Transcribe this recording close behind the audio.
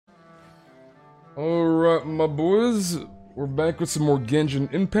Alright, my boys, we're back with some more Genshin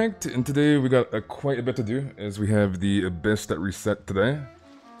Impact, and today we got quite a bit to do, as we have the Abyss that reset today.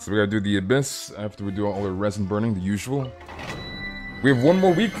 So we gotta do the Abyss after we do all our resin burning, the usual. We have one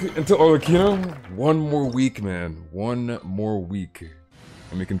more week until Arlecchino. One more week, man. One more week.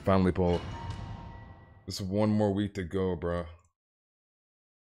 And we can finally pull. Just one more week to go, bro.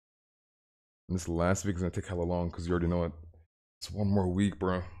 And this last week is gonna take hella long, because you already know it. It's one more week,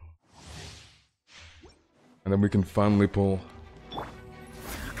 bro. And then we can finally pull. I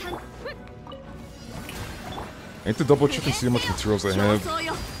need to double check and see how much materials I have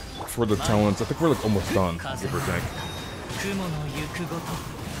for the talents. I think we're like almost done, give or take.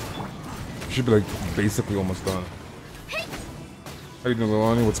 Should be like basically almost done. How you doing,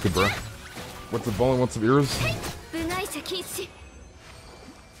 Lilani? What's good, bro? What's the ball and what's the ears?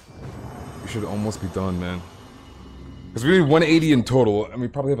 We should almost be done, man. Because we need 180 in total, and we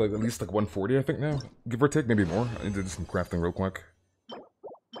probably have like at least like 140, I think now. Give or take, maybe more. I need to do some crafting real quick.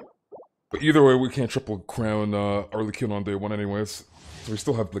 But either way, we can't triple crown Arlecchino on day one anyways. So we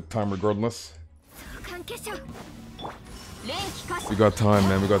still have like time regardless. We got time,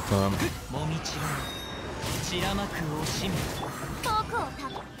 man, we got time.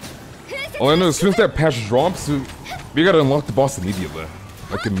 All I know, as soon as that patch drops, we gotta unlock the boss immediately.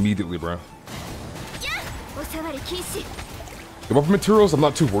 Like immediately, bro. The weapon materials I'm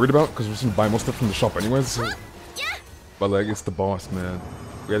not too worried about because we're just gonna buy most stuff from the shop anyways. So. But like it's the boss, man.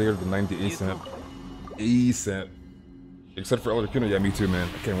 We gotta get to the 90 ASAP. ASAP. Except for Arlecchino, yeah, me too, man.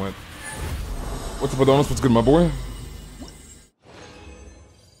 I can't wait. What's up, Adonis? What's good, my boy?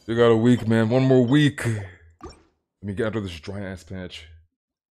 We got a week, man. One more week. Let me get out of this dry ass patch.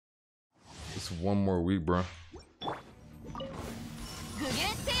 Just one more week, bro.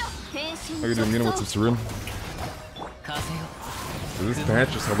 How you doing, Nina? What's up, Sarim? So this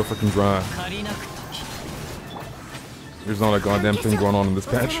patch is hella freaking dry. There's not a goddamn thing going on in this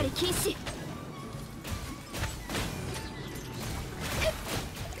patch.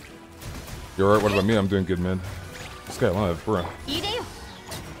 You alright? What about me? I'm doing good, man. This guy alive, bro.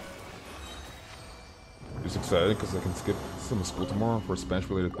 Just excited because I can skip some of school tomorrow for a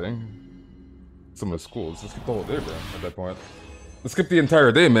Spanish-related thing. Some of the schools. Let's skip the whole day, bro, at that point. Let's skip the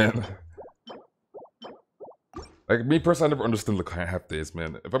entire day, man. Like, me personally, I never understood like half days,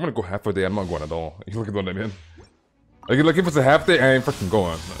 man. If I'm gonna go half a day, I'm not going at all. You look at what I mean? Like if it's a half day, I ain't freaking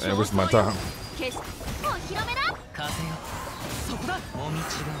going. I ain't wasting my time.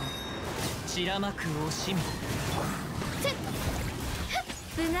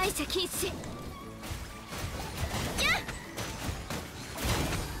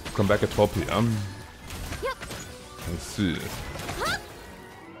 Come back at 12 p.m. Let's see.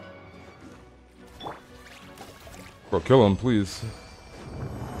 Bro, kill him, please.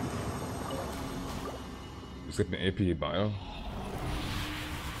 Just get an AP bio.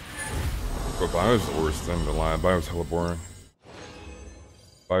 Bro, bio is the worst, I'm gonna lie. Bio is hella boring.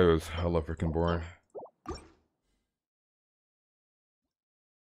 Bio is hella freaking boring.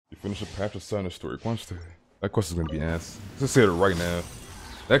 You finish a patch of Sign of Story quest? That quest is gonna be ass. Let's say it right now.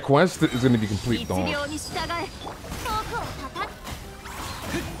 That quest is gonna be complete dog.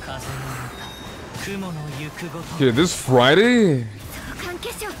 Okay, this Friday,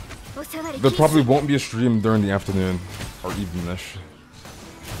 there probably won't be a stream during the afternoon or evening-ish.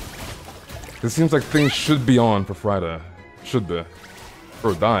 It seems like things should be on for Friday. Should be.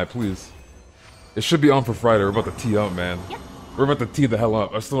 Bro, die, please. It should be on for Friday. We're about to tee up, man. We're about to tee the hell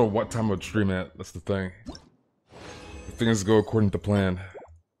up. I still don't know what time I would stream at. That's the thing. If things go according to plan,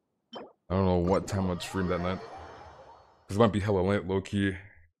 I don't know what time I would stream that night. Because it might be hella late, low-key.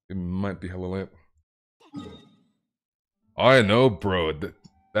 It might be hella late. I know, bro.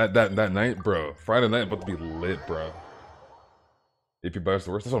 That night, bro. Friday night about to be lit, bro. AP Bio's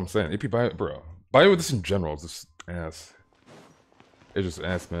the worst. That's what I'm saying. AP Bio, bro. Bio, this in general is just ass. It's just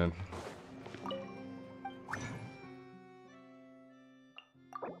ass, man.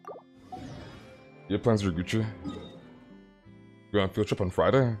 You have plans for Gucci? You going on a field trip on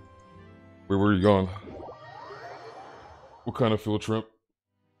Friday? Where are you going? What kind of field trip?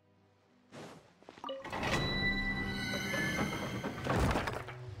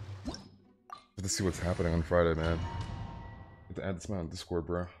 To see what's happening on Friday, man. I need to add this man on Discord,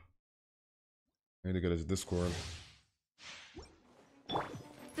 bro. I need to get his Discord. We're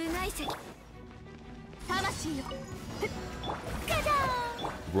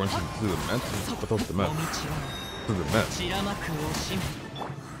going to the Met? What else the Met? To the Met.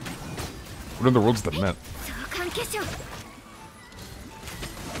 What in the world's the Met?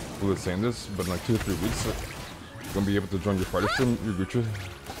 We were saying this, but in like 2 or 3 weeks, you're gonna be able to join your Friday stream, your Gucci.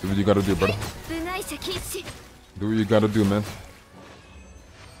 Do what you gotta do, brother. Do what you gotta do, man.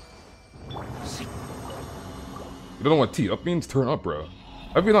 You don't know what tee up means? Turn up, bro.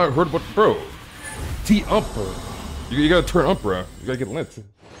 Have you not heard what, bro? Tee up, bro. You gotta turn up, bro. You gotta get lit.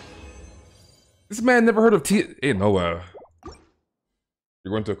 This man never heard of tee. Hey, no,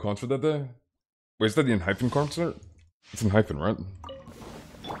 you're going to a concert that day? Wait, is that the Hyphen concert? It's in Hyphen, right?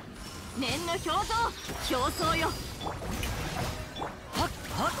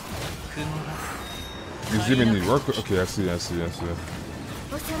 Museum in New York? Okay, I see.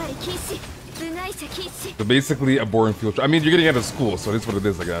 So basically a boring field trip. I mean, you're getting out of school, so it is what it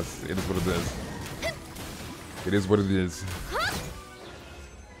is, I guess. It is what it is. It is what it is.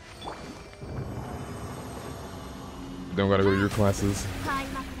 You don't gotta go to your classes.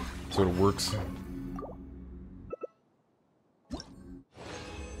 So it works.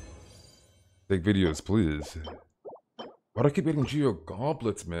 Take videos, please. Why do I keep getting Geo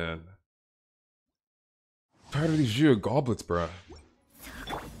Goblets, man? I'm tired of these Geo Goblets, bruh.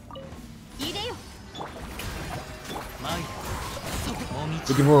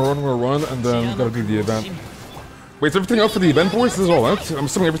 Looking for a run, and then gotta do the event. Wait, is everything out for the event, boys? This is all out? I'm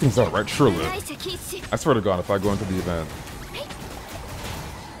assuming everything's out, right? Surely. I swear to God, if I go into the event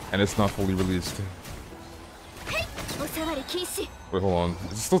and it's not fully released. Wait, hold on.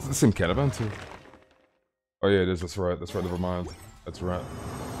 Is it still the same cat event? Oh yeah, it is. That's right. Never mind. That's right.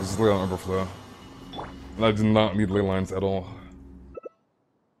 This is Leyline Overflow. And I do not need ley lines at all.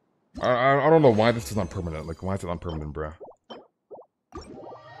 I don't know why this is not permanent. Like, why is it not permanent, bruh?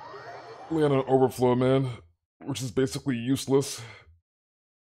 Leyline Overflow, man. Which is basically useless.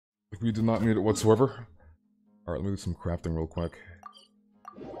 Like, we do not need it whatsoever. Alright, let me do some crafting real quick.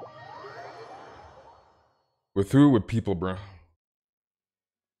 With who? With people, bruh.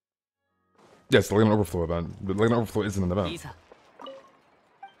 Yes, the Leyline Overflow event. The Leyline Overflow isn't an event.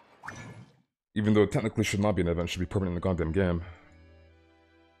 Even though it technically should not be an event, it should be permanent in the goddamn game.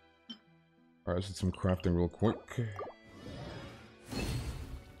 Alright, let's do some crafting real quick.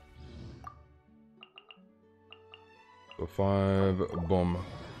 So 5, boom.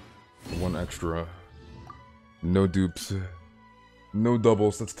 1 extra. No dupes. No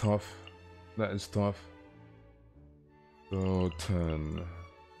doubles, that's tough. That is tough. So 10.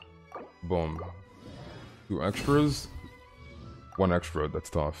 Boom. 2 extras. 1 extra, that's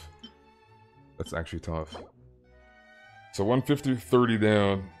tough. That's actually tough. So 150, 30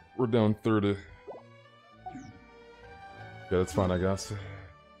 down. We're down 30. Yeah, that's fine, I guess.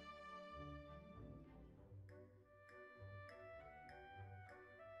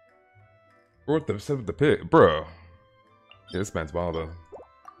 What the said with the pit? Bro. Yeah, this man's wildin'.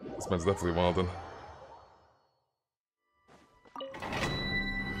 This man's definitely wildin'.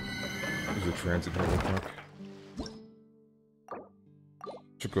 There's a transit here real quick.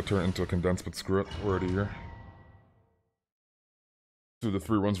 Should go turn it into a condensed, but screw it. We're already here. Do the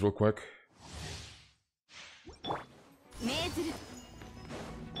 3 runs real quick.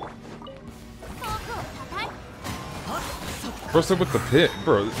 First up with the pit,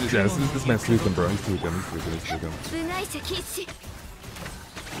 bro. Yeah, this man's sleeping, bro. He's sleeping.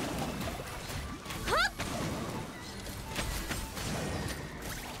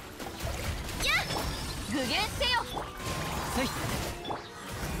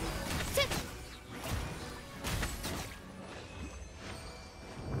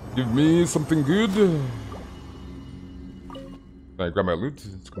 Give me something good. I grab my loot.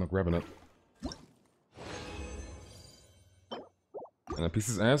 It's gonna grabbing it. And a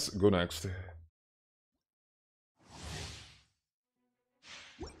piece's ass, go next.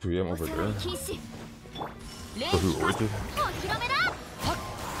 2 AM over there. For who, Orchid?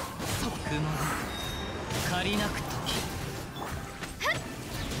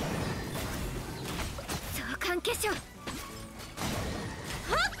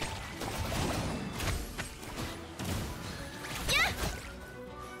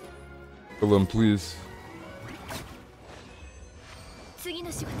 Kill him, please.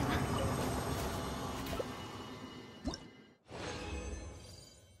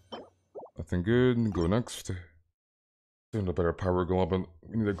 Nothing good. Go next. Need a better power goblet.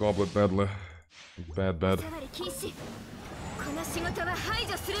 We need a goblet badly. Bad. Which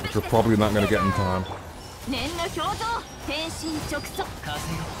we're probably not gonna get in time.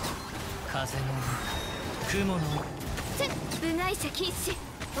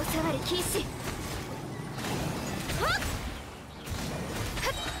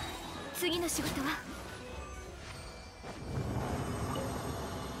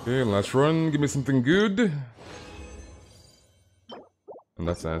 Okay, last run. Give me something good. And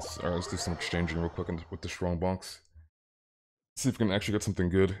that's ass. Alright, let's do some exchanging real quick with the strong box. See if we can actually get something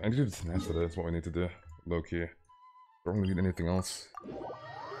good. I need to do tenacity, today, that's what we need to do. Low key. Don't really need anything else.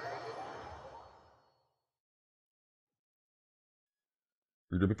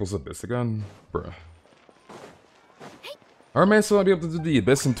 We do people's Abyss again? Bruh. Alright, man, so I'll be able to do the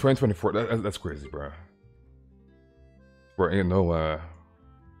Abyss in 2024. That's crazy, bruh. Bro, ain't no,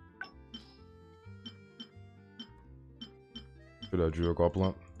 Should I Geo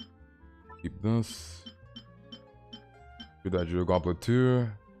Goblet? Keep this. Should I Geo Goblet too?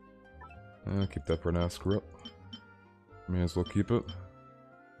 Keep that for now, screw up. May as well keep it.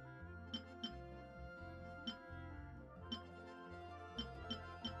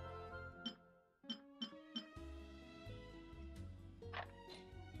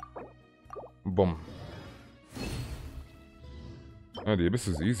 Boom. Oh, the Abyss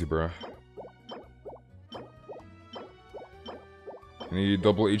is easy, bro. Any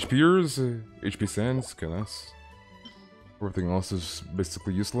double HPers? HP sands? Okay, nice. Everything else is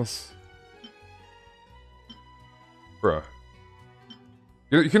basically useless. Bruh.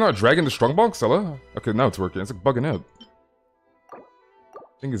 You cannot drag in the strongbox, Ella? Okay, now it's working. It's like bugging out.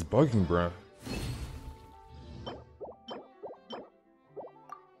 Thing is bugging, bruh.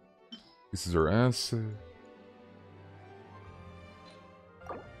 This is our ass.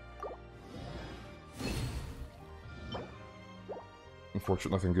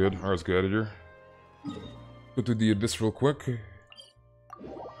 Unfortunate, nothing good. Alright, let's get out of here. Go through the Abyss real quick.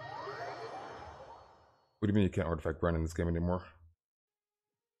 What do you mean you can't artifact grind in this game anymore?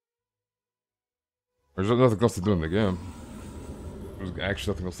 There's nothing else to do in the game. There's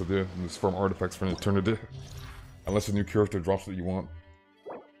actually nothing else to do. Just farm artifacts for an eternity. Unless a new character drops what you want.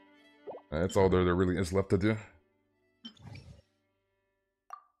 That's all there really is left to do.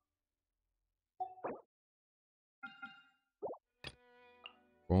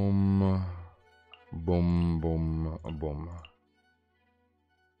 Boom. Boom, boom, boom.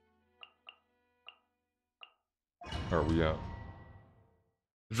 Are we out?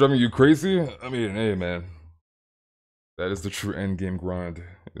 Driving you crazy? I mean, hey man. That is the true endgame grind.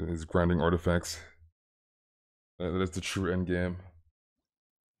 Is grinding artifacts. That is the true endgame.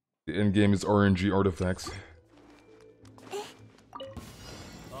 The endgame is RNG artifacts.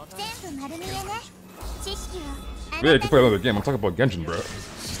 Yeah, you can play another game. I'm talking about Genshin, bro.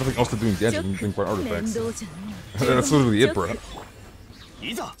 There's nothing else to do in Genshin than think about artifacts. That's literally it, bro.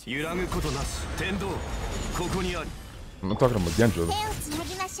 I'm not talking about Genshin.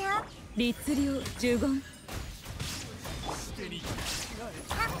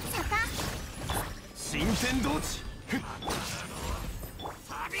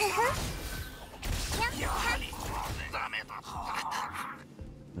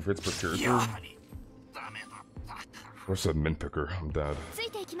 If it's per character. Where's a min picker? I'm dead.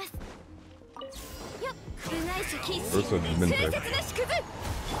 Where's a min pick?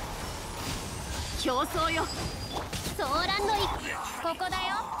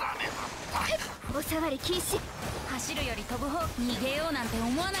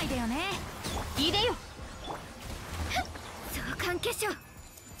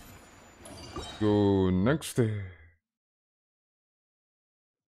 Go next.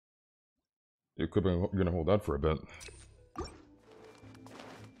 You could be gonna hold out for a bit.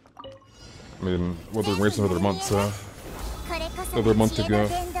 I mean, well, they're wasting another month, so another month to go.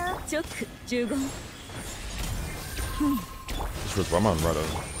 Just I'm on Reddit.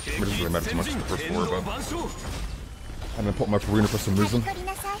 It doesn't really matter too much in the first floor, but I didn't put my arena for some reason.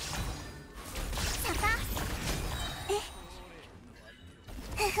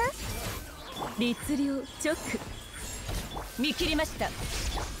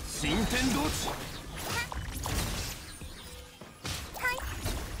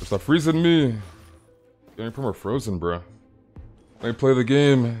 Stop freezing me! Get me from her frozen, bro. Let me play the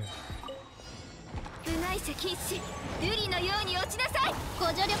game.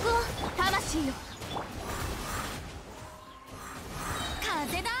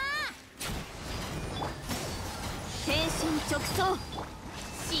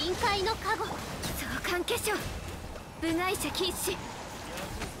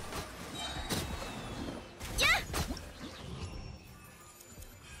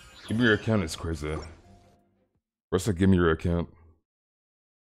 Give me your account is crazy. Russell, give me your account.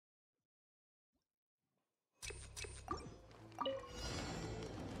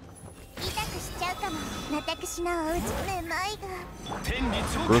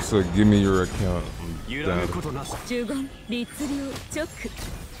 Russell, give me your account.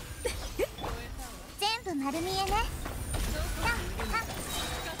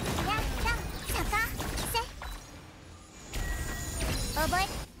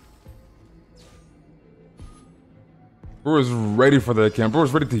 Bro is ready for that account. Bro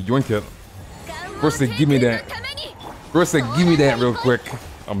is ready to yoink it. Bro said, give me that. Bro said, give me that real quick.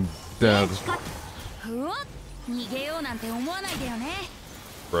 I'm dead.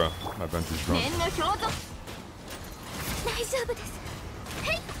 Bruh, my Venti's drunk.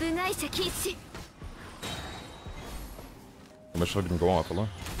 How much should I even go off, hello?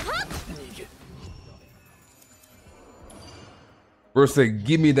 Bro said,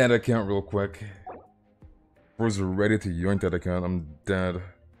 give me that account real quick. Bro's ready to yoink that account. I'm dead.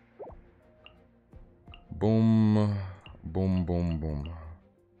 Boom. Boom, boom, boom.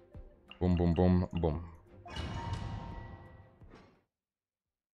 Boom, boom, boom, boom.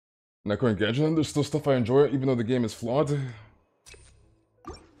 Not going Genshin, there's still stuff I enjoy, even though the game is flawed.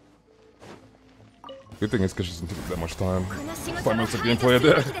 Good thing is because she doesn't take that much time. 5 minutes of gameplay a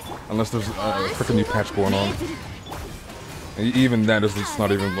day. Unless there's a freaking new patch going on. And even that is just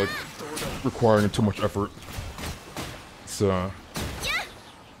not even like requiring too much effort. So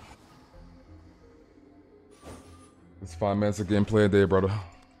it's 5 minutes of gameplay a day, brother.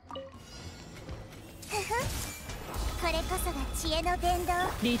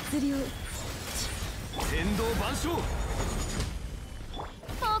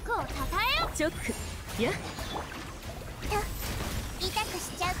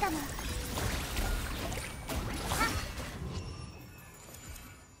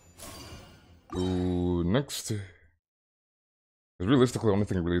 Ooh, next. Because realistically, the only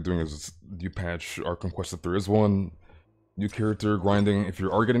thing you're really doing is new patch, Arc Conquest if there is one, new character, grinding if you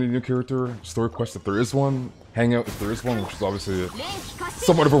are getting a new character, story quest if there is one, hangout if there is one, which is obviously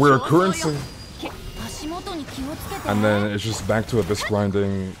somewhat of a rare occurrence. And then it's just back to abyss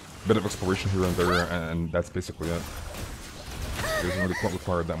grinding, bit of exploration here and there, and that's basically it. It doesn't really quite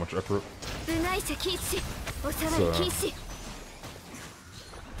require that much effort. So,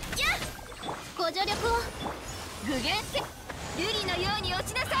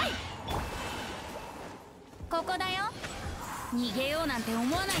 ここだよ。逃げようなんて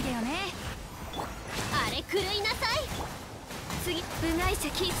思わないでよね。あれ狂いなさい。次、部外者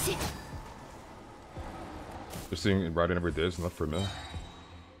禁止。Just seeing riding every day is enough for me.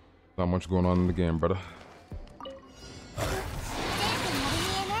 Not much going on in the game, brother.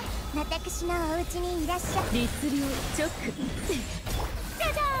 私のお家にいらっしゃい。律令チョック。じ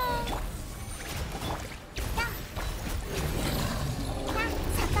ゃじゃーん。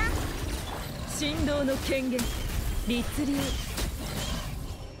神道の権限。律令。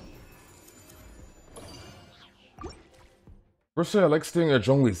Firstly, I like staying at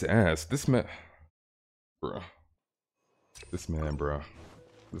Zhongli's ass. This man, bruh. This man, bruh.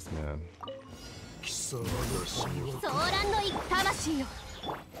 This man. ソーランの魂よ。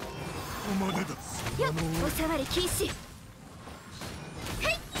よっ、お触り禁止。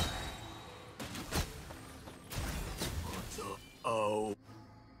はい。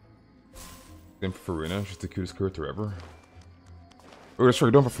Same for Farina, she's the cutest character ever. Oh, that's right,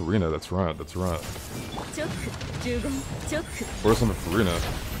 you don't have a Farina, that's right, that's right. Where's some Farina?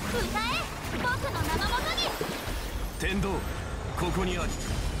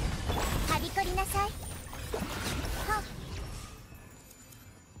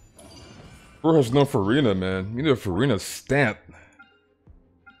 Bro has no Farina, man. You need a Farina stat.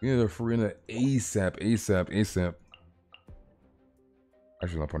 You need a Farina ASAP, ASAP, ASAP.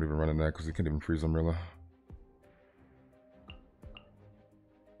 Actually, no point even running that because he can't even freeze them, really.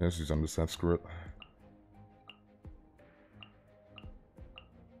 Yes, he's on the sap screw it.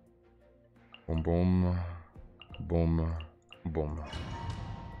 Boom, boom, boom, boom.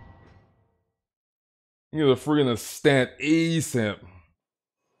 You need a Farina stat ASAP.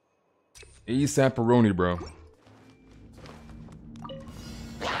 ASAP-aroni, bro.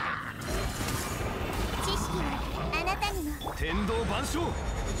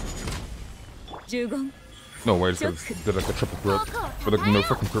 No way, just did like a triple crit. But like no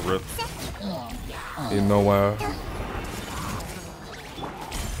fucking crit rip. You know why?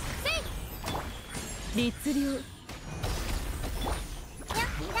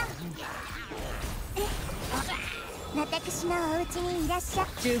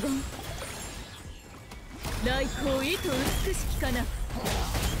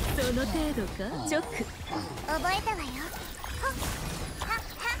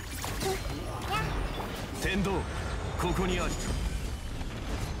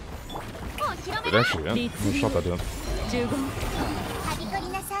 It actually, yeah. No shot that down.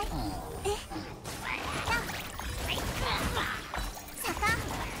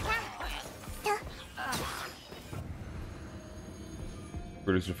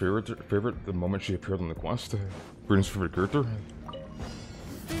 What is your favorite? The moment she appeared on the quest? Britain's favorite character?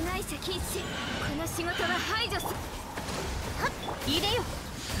 いでよ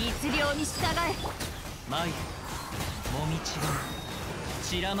律令に従え。参るもみちが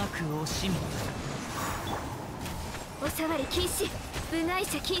散らまく惜しみ。おさわり禁止、部外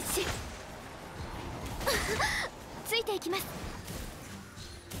者禁止。ついていきます。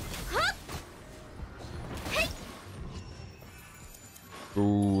はっ、はい。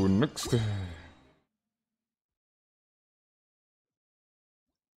 So next.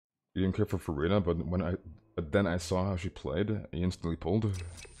 You didn't care for Farina, but then I saw how she played. I instantly pulled.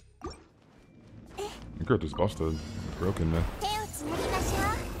 The character's busted, broken, man. 手をつなぎましょ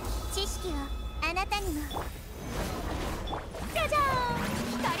う。知識をあなたにも。じゃじゃーん、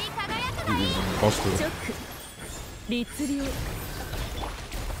光り輝くがいい。 Busted. チョック、律令。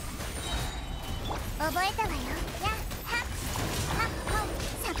覚えたわよ。やっはっはっほん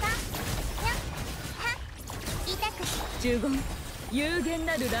さか。やっはっ痛くし。呪言、有限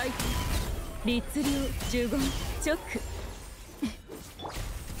なるライフ。律令、呪言、チョック。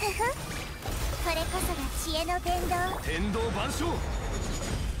ふふ、これこそが知恵の伝道。天道万象。お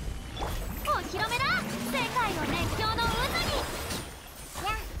披露目だ。世界を熱狂の渦に。や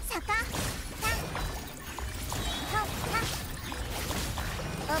っさか。さほっは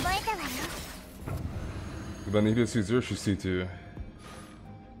っ。覚えたわよ。Manihita is 0, she's C2.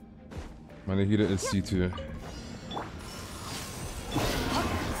 Manihita is C2.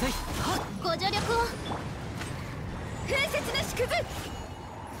 ご助力を。風雪なしくず。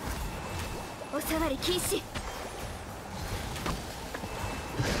おさわり禁止。や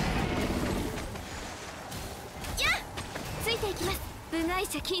っ、ついていきます。部外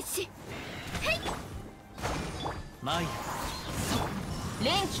者禁止。はい。参る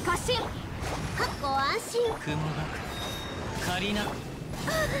連気過信。ご安心。雲がく借りな。はっ。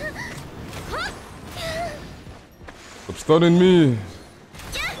 Stop stunning me!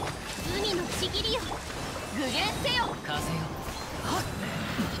 海のちぎりよ。具現せよ。風よ。はっ、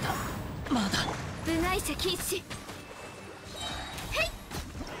まだ部外者禁止。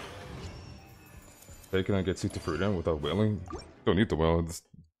 Hey, can I get C2 for down without wailing? Don't need to wail, it's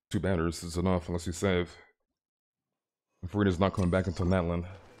 2 banners, it's enough unless you save. Farina's not coming back until Natlan,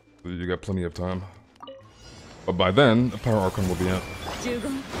 so you got plenty of time. But by then, the Power Archon will be out. 呪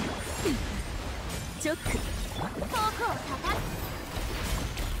言、チョック。フォークを叩く。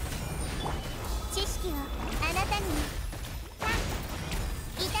知識をあなたにも。さあ、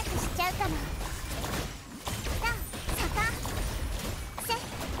痛くしちゃうかも。さあ、さか。せ。は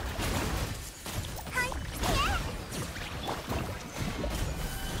い。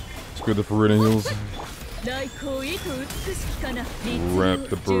It's good that Farina heals. 来光意図美しきかな。 Rep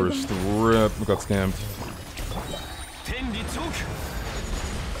the burst, rep, we got scammed. 天理チョーク。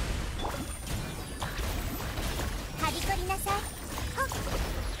はびこりなさい。ほっ。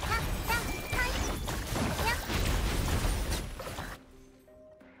はっだ。はい。やっ。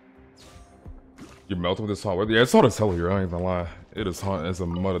 You're melting with this hot weather? Yeah, it's hot as hell here, I ain't gonna lie. It is hot as a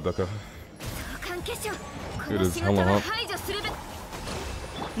motherfucker. 関係者。 It is hella hot. 排除するべ。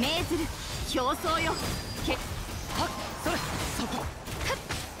命ずる。競争よ。け。はっ。それ。そこ。は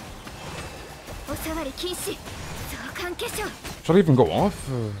っ。おさわり禁止。相関化粧。 Should I even go off?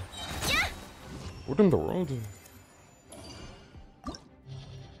 What in the world?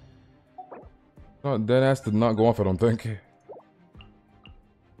 No, that ass did not go off, I don't think.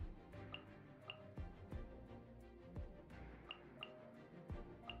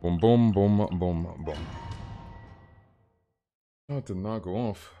 Boom, boom, boom, boom, boom. No, it did not go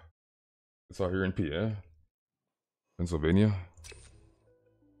off. It's out here in PA, Pennsylvania.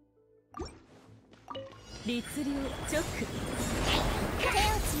 律令チョック。手を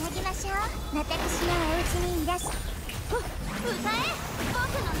つなぎましょう。私のお家にいらし。歌え、僕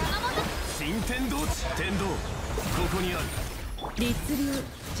の名は新天道地天道、ここにある。律令、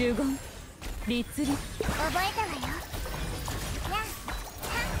呪言、律令。覚えたわよ。や、は、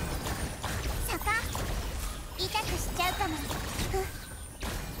さか。痛くしちゃうかも。ふ、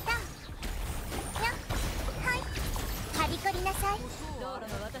た、や、はい。はびこりなさい。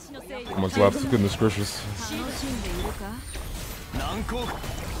 How much left? Goodness gracious. 難攻。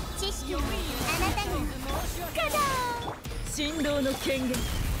知識をあなたにも。カダー。神道の権限。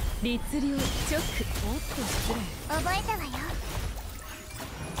律令チョック。おっと失礼。覚えたわよ。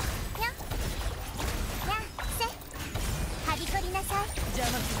や、や、せ。はびこりなさい。邪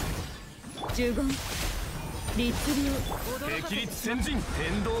魔する。呪言。律令。敵律先陣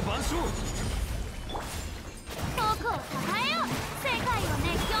天道万象。僕をたたえよ。世界を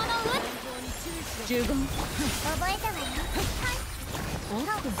熱狂の渦。呪言。覚えたわよ。はい。おっ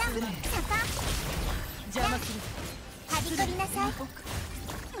と失礼。さか。邪魔する。はびこりなさい。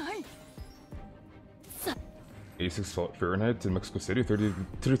はい。86 Fahrenheit in Mexico City,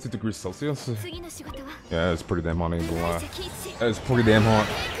 32 degrees Celsius. 次の仕事は Yeah, it's pretty damn hot, ain't gonna 会 lie. 社禁止 That is pretty damn hot.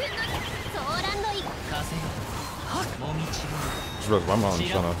 ソーランの一 風よもみち Just realized my mom's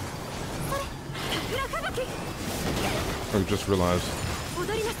trying to. 桜吹雪 I just realized.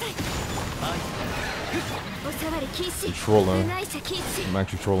 踊りなさいおさわり禁止 I'm trolling. 部外者禁止 I'm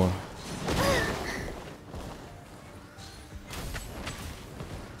actually trolling.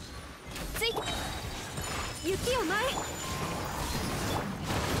 ついて雪を前へこ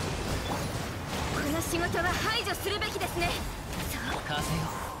の仕事は排除するべきですねそう風よ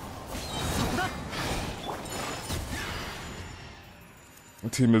そこだ The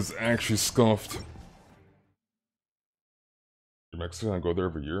team is actually scuffed. Mexico, I go there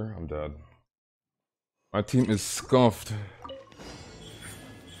every year. I'm dead. My team is scuffed.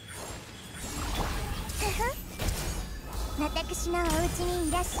 私のお家に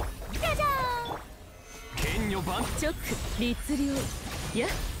いらっしゃじゃじゃ剣女番ーチョック律令や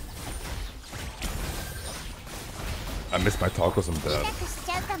I miss my tacos. I'm dead. 痛くしち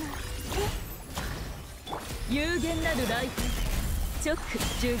ゃうかも有限なるライフチョック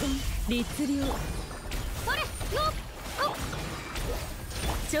呪言律令それよっ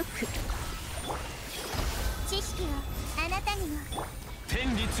チョック知識をあなたにも天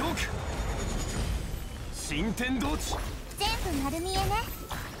理チョーク新天道地全部丸見えね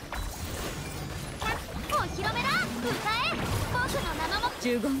お披露目だ歌え僕の名も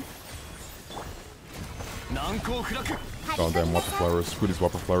呪言難攻不落 Oh damn, Whopper flowers. Screw these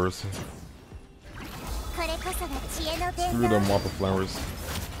Whopper flowers. これこそが知恵の伝 Screw 道 them Whopper flowers.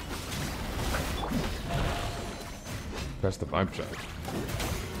 That's the vibe check.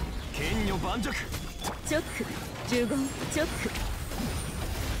 剣女盤石チョック呪言チョック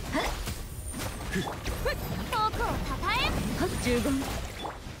僕をたたえは呪言手を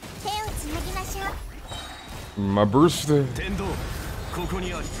つなぎましょう My burst. 天道ここ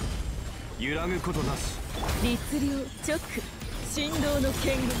にあり揺らぐことなし律令チョック振動の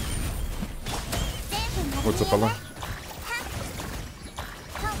剣軍全部丸 What's up, 見え fella? ね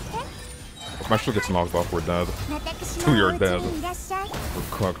If my shit gets knocked off, we're dead. 私のお家にいらっしゃい We're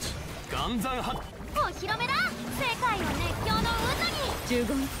cooked. 岩山発お披露目だ世界を熱狂の渦に呪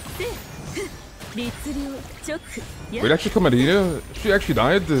言で律令チョック Wait, actually, Kamadina? She actually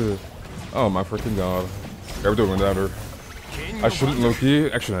died? Oh my freaking god. Yeah, we're doing without her. 剣 I 女 shouldn't 盤 low key.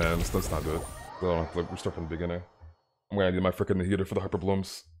 Actually, nah, that's not good. I don't have to like, restart from the beginning. I'm gonna need my freaking heater for the hyper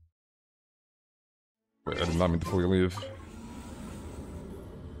blooms. Wait, I did not mean to fully leave.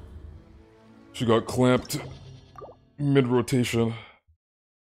 She got clamped mid rotation.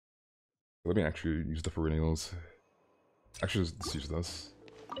 Let me actually use the perennials. Actually, let's use this.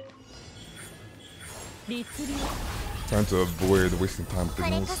 律令 Time to avoid wasting time with これ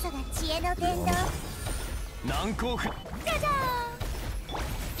こ perennials. そが知恵の伝道難攻不じゃじゃー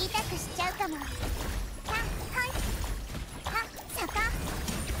ん痛くしちゃうかもははいはそこ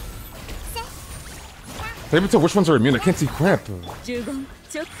せ Can't even tell which ones are immune. I can't see crap. 呪言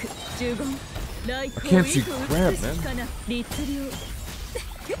チョック呪言ライフ I を can't see いと crap, 美しきかな律令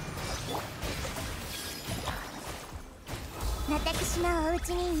私のお家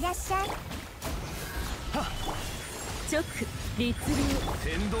にいらっしゃいチョック律令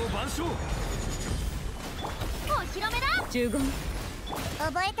天道万象お披露目だ呪言覚え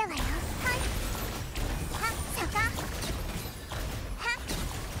たわよはいはそこはは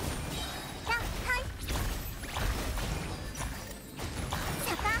い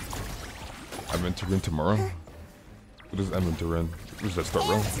そこ I'm entering tomorrow. What is I'm entering? Where does that 手 start, を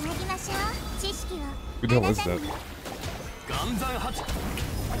bro? つなぎましょう知識を Who the あ hell な is た that? にも岩山発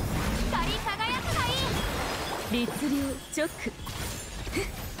光り輝くがいい律令チョック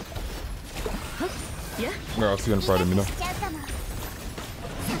はっや Yeah, I'll see you on Friday, Mina. しちゃうかもそこ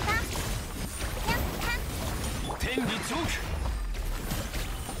やっは天理チョーク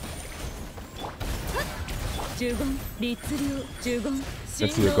呪言律令呪言 Can't 振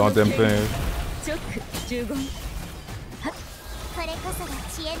see a 動の goddamn 剣 thing. チョック呪言これこそが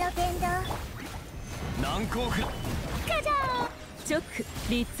知恵の伝道難攻不落じゃじゃーんチョック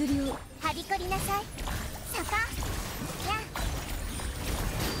律令はびこりなさいそこやや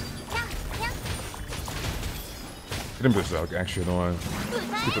Them bitches are actually annoying. 歌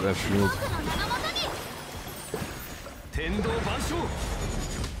Look at え that shield. 僕の名のもとに天道万象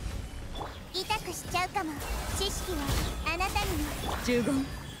痛くしちゃうかも知識をあなたにも呪言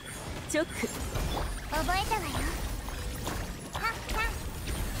チョック覚えたわよは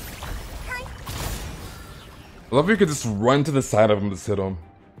い I love how you can just run to the side of him to hit him.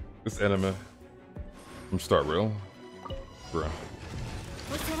 This anime. From start real. Bruh.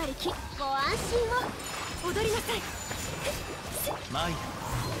 おさわりきご安心を踊りなさい。舞う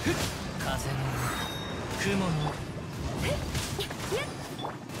風の雲の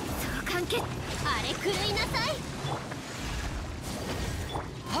そう関係。あれ狂いなさい。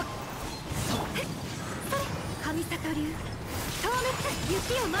神里流透滅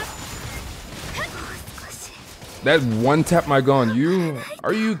雪を舞う。 That one tap my gun on you?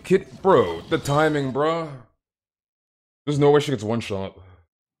 Are you kidding? Bro, the timing, bro. There's no way she gets one shot.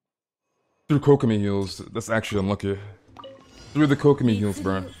 Through Kokomi heals. That's actually unlucky. Through the Kokomi heals,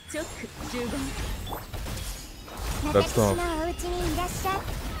 bro. That's tough.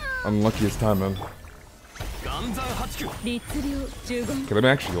 Unluckiest timing. Okay, let me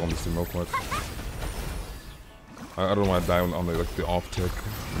actually go on this thing real quick. I don't want to die on the, like, the off tick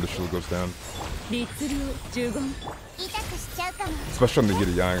when the shield goes down. Especially on the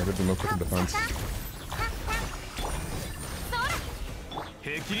Yiri Yang, there's no quick defense.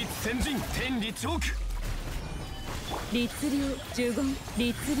 霹靂先陣天理チョーク律流十言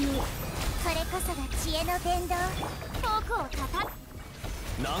律流。これこそが知恵の伝道。フォークを叩く。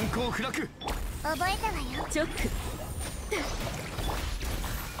難攻不落覚えたわよ。チョック。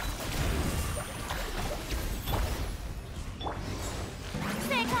世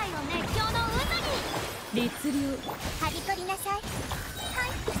界を熱狂の渦に。律流。はびこりなさい。はい。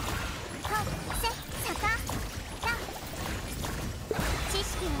ほせさかた。知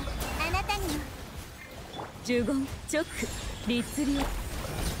識はあなたにも。十言チョック律流。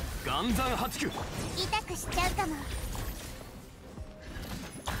岩山八九痛くしちゃうかも。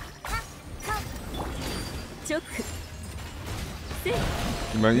チョック。せい。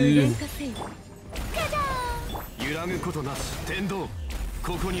まあいい。無限化せい。揺らぐことなし天道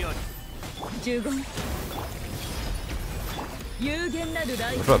ここにある十言。有限なる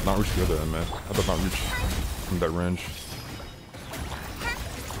ライ I フ。 thought not reach the other end, man. I thought not reach from that range.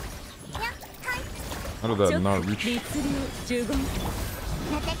 How did that not reach? 律流十言。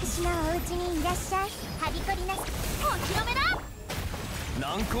私のお家にいらっしゃい。はびこりなさい。お披露目だ。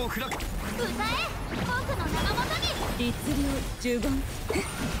難攻不落歌え。僕の名のもとに。律流十言。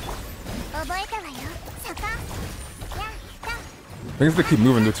覚えたわよ。さか。やった。 Things that keep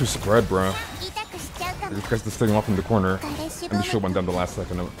moving, they're too spread, bro. 痛くしちゃうかも。 This guy's just staying off in the corner, 彼氏 and the shield went down the last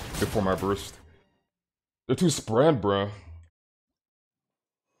second before my burst. They're too spread, bro.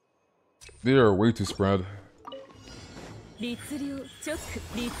 They are way too spread. 律流チョック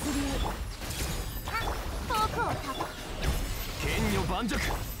律流。フォークを叩く。剣女盤石こ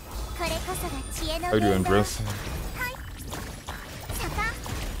れこそが知恵の How you doing, 伝道。 Andres? はい。さか。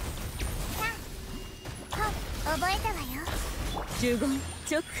さほ覚えたわよ。十言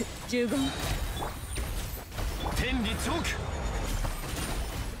チョック十言。天理チョーク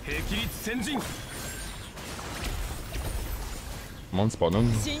霹靂先陣 I'm on spot now.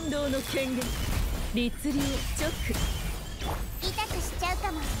 振動の権限。律流チョック。痛くしちゃう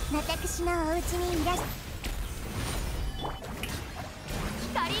かも。私のお家にいらっしゃい。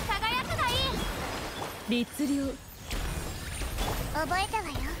光り輝くがいい。律流。覚えたわ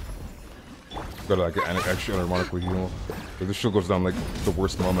よ。Gotta like actually unironically heal. If this shield goes down like the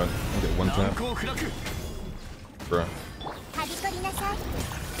worst moment, I get one 難 tap. 攻不落 Bruh. はびこりなさい。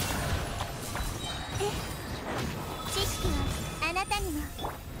知識はあなたにも。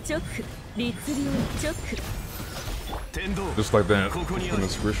チョック律流チョック。天道 Just like that. ここにあ When る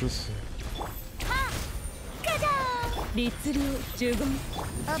it's gracious. ガジャーン。律流十言。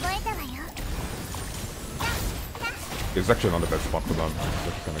覚えたわよ。 It's actually not a bad spot for them. It's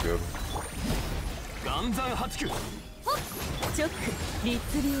actually kind of good. 岩山八九チョック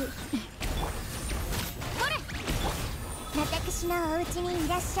律流。ほれ。私のお家にい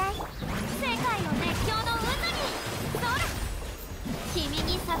らっしゃい。世界の熱狂の渦に。そら。君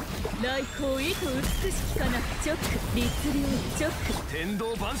にさ。来光意図美しきかな。チョック律流チョック。天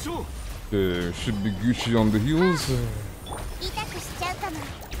道万象 Okay, should be Gucci on the heels. 痛くしちゃうかも。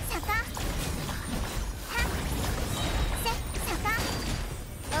さか。は。せ。さか。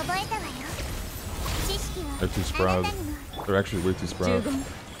覚えたわよ。知識は They're too あ spread. なたにも。 They're actually way too 十 spread. 言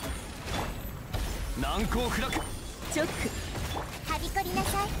難攻不落チョック。はびこりな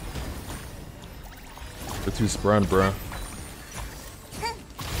さい。 They're too spread, bruh.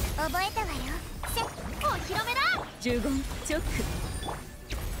 覚えたわよ。せ。お披露目だ。十言チョック。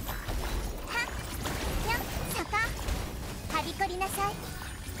は。よ。さか。はびこりなさい。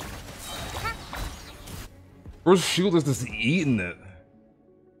は。 Bro's shield is just eating it.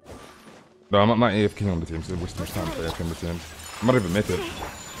 No, I'm not AFK on the team, so waste too much time for AFK on the team. I might even make it.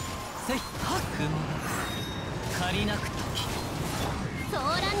 せい雲借りなく時ソ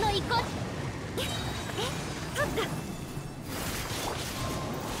ーランの遺骨。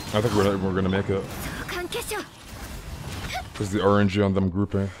 I think we're gonna make it. 関 Because the RNG on them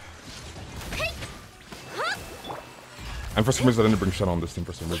grouping. And for some reason I didn't bring Shadow on this team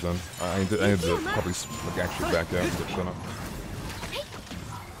for some reason. I need to probably like actually back out and get Shadow.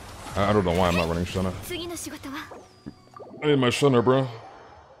 I don't know why I'm not running Shadow. I need my Shadow, bro.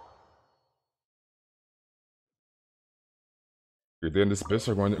 Your day and this bitch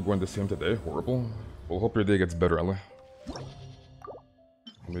are going the same today? Horrible. Well, hope your day gets better, Ellie.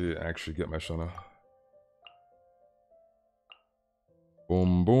 Let me actually get my Shadow.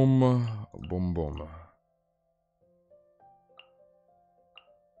 Boom, boom, boom, boom.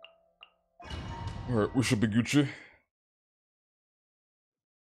 Alright, we should be Gucci.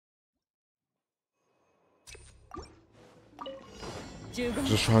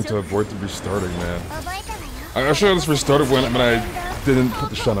 Just trying to avoid the restarting, man. I should have just restarted when I didn't put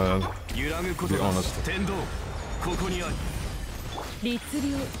the Shadow in, to be honest. Did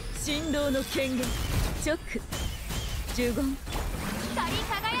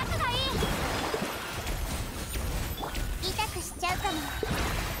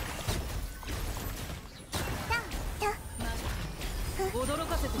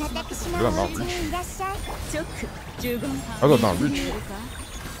I not reach? How did I not reach?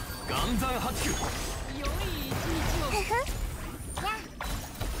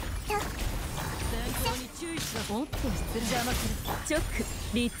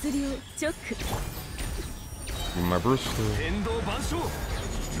 My burst.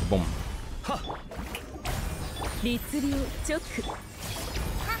 Boom.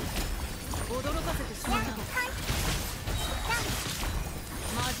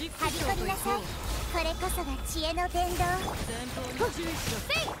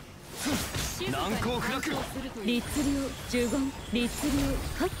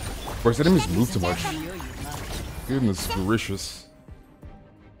 Bro, his enemies move too much. Goodness gracious.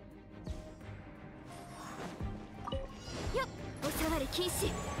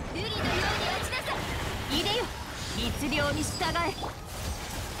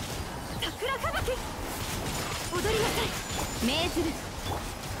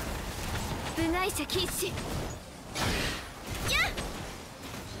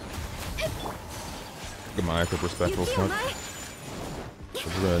 Get my active respect real quick.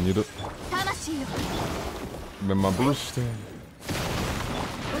 I need it. Then my burst.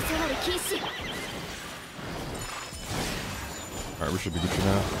 Alright, we should be good for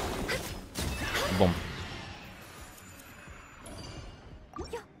now. Boom.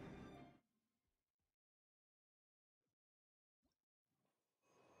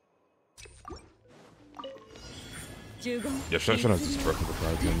 Yeah, Shadow is just broken the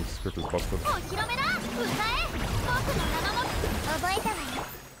pride team. This script is busted.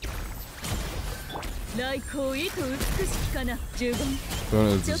 Shadow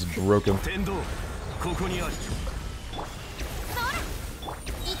is just broken.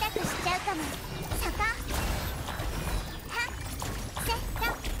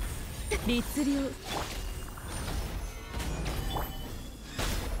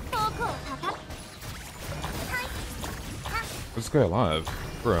 This guy alive,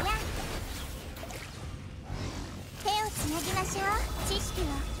 bro.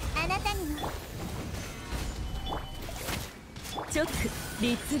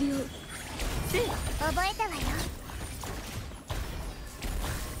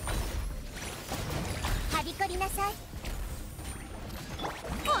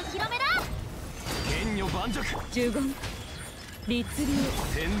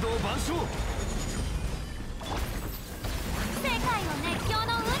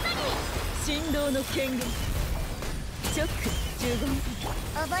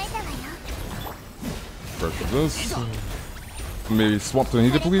 Pressure this. Let me swap to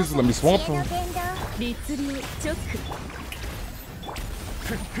Anita, please. Let me swap.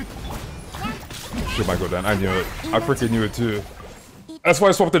 Shit might go down. I knew it. I freaking knew it too. That's why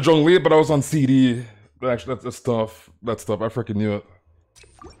I swapped to Zhongli, but I was on CD. Actually, that's tough. That's tough. I freaking knew it.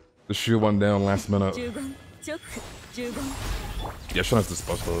 The shoe went down last minute. Yeah, Shana's this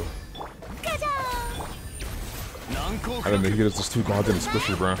bust though. I didn't think it's just too goddamn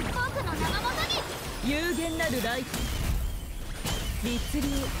squishy, bro.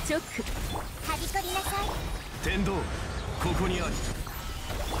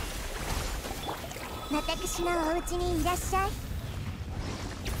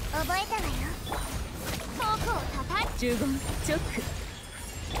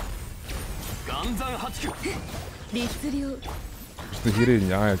 Just the heated in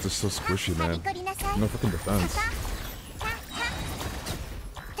the eye is just so squishy, man. No fucking defense.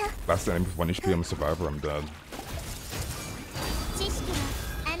 Last time with 1 HP, I'm a survivor, I'm dead.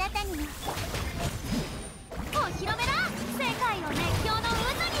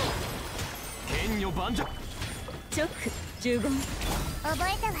 チョック15覚え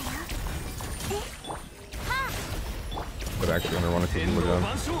たわよ。 But actually, ironic to look at.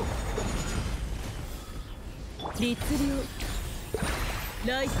 律令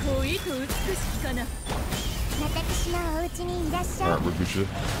来光意図美しきかな私のお家にいらっしゃい。 Alright, Rikuchi.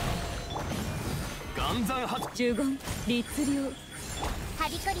 呪言律令は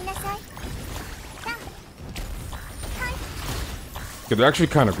びこりなさい。さあ。はい。 Okay, they're actually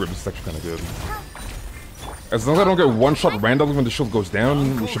kind of grip. This is actually kind of good. As long as I don't get one shot randomly when the shield goes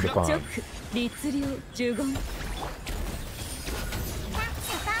down, we should be チョッ fine. ク律令呪言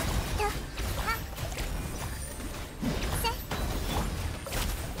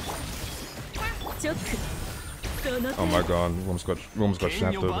チョックその Oh my god, we almost got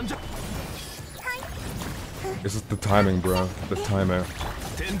shafted. It's just the timing, bro. The timing.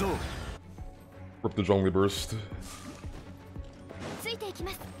 Rip the jungly burst. ついていきま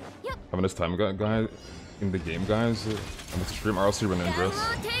す。よっ。 Having this time guy in the game, guys. On the stream, RLC run in dress.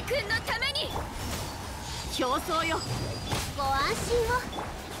 帝君のために競争よご安心を。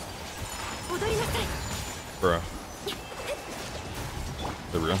踊りなさい Bruh.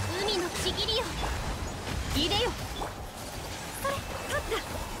 There we go. 海のちぎりよ。入れよそれ取った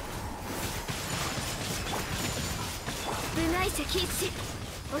部外者禁止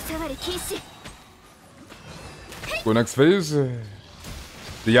お触り禁止 Go next phase.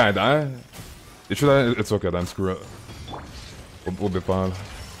 Yeah, I die. It should I? It's okay then. Screw it. We'll be fine.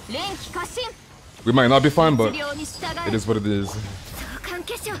 連気過信 We might not be fine, but 量に従 it い is what it is. 相関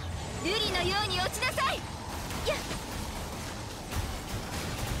化粧瑠璃のように落ちなさいやっ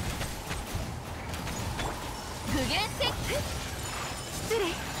具現テック失礼 I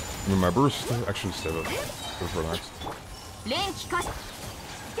mean, my burst actually save it. Go for next. 連気過信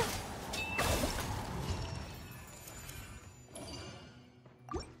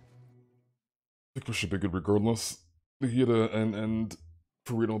I think we should be good regardless. The Hida and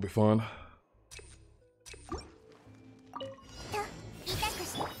Farina will be fine. 痛く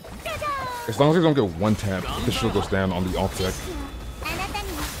し。 As long as we don't get one tap, the shield goes down on the off deck. あなた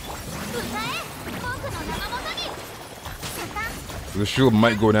にも。歌え。僕の名のもとに。坂。 The shield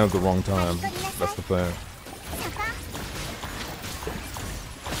might go down at the wrong time. That's the thing. 坂。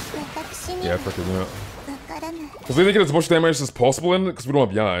私に Yeah, は freaking yeah. わからない。 Because we need to get as much damage as possible in it, because we don't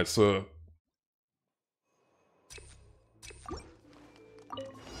have Yai, so...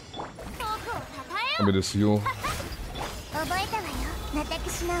 僕をたたえ Let よ me just heal. う。覚えたわよ。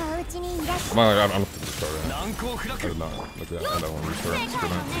私のお家にいらっしゃい。 Well, I don't have to restart it. I did not. Look at that. I don't want to restart 世 it. 界 Screw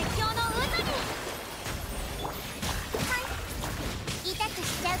の that. 熱狂の渦に。はい。痛くし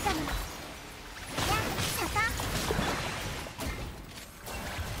ちゃうかも。やあ、坂。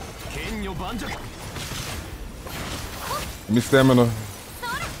 Give me stamina. そ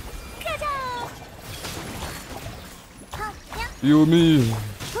ら。ガジャー。はっや。 Heal me.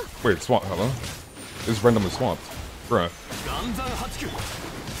 Wait, swap. Hello? It's randomly swapped. Bruh.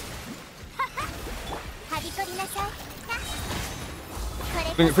 はびこりなさい。な。こ I れ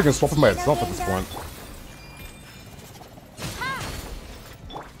think it can swap by itself at this point.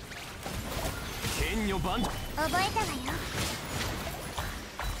 覚えたわよ。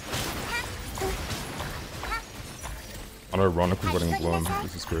 Unironically letting him blown.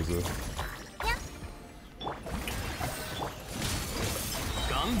 This is crazy. や。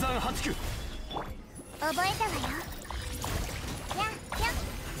覚えたわよ。や。や。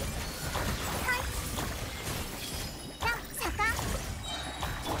はい。さあ、坂。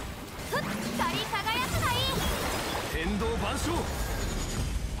ふっ、光り輝くがいい。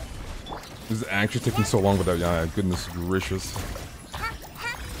 This is actually taking so long without Yaya. Goodness gracious. は。は。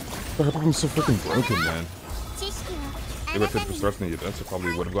 The help I'm so freaking broken, man. 知識を。あ If I な had た 50 に。 stars in the events, I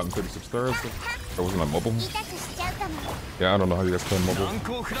probably would have gotten 36 stars. If I wasn't on mobile. 痛くしちゃうかも。 Yeah, I don't know how you guys play mobile.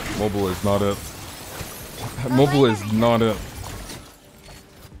 Mobile is not it. Mobile is not it.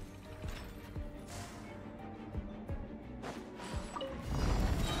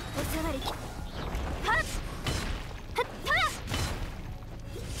 お触りはっはっはっ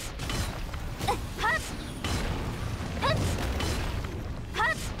はっはっはっはっは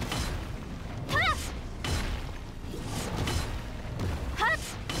っ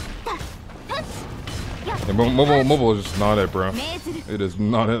はっ Yeah, mobile is just not it, bro. 命ずる It is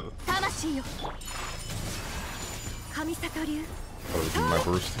not it. 魂よ神里流 That was my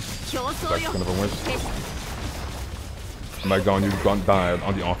burst. 競争 That's よ kind of a waste. 決 My god, you died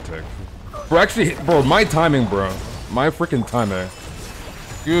on the off tech. Bro, actually, bro, my timing, bro. My freaking timing.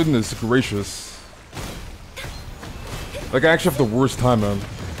 Goodness gracious. Like, I actually have the worst timing.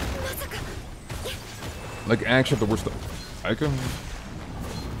 Like, I actually have the worst. I can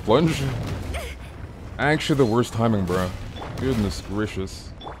plunge. Actually, the worst timing, bro. Goodness gracious.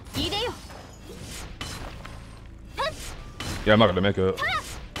 Yeah, I'm not gonna make it.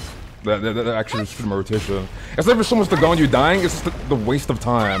 That actually screwed my rotation. It's never so much the Ganyu dying, it's just the waste of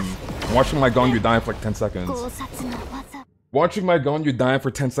time. Watching my Ganyu die for like 10 seconds. Watching my Ganyu die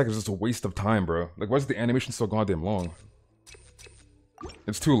for 10 seconds is just a waste of time, bro. Like, why is the animation so goddamn long?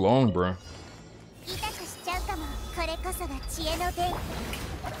 It's too long, bro.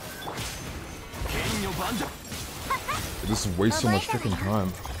 This wastes so much freaking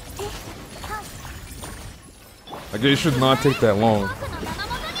time. Like, it should not take that long.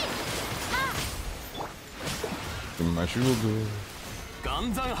 My shield.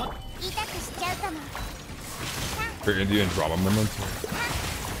 For Indian drama moment.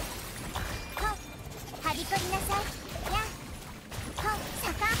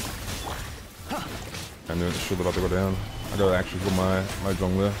 I knew the shield about to go down. I gotta actually put my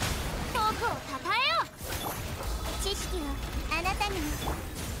jungler.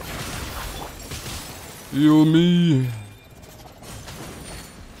 Heal me.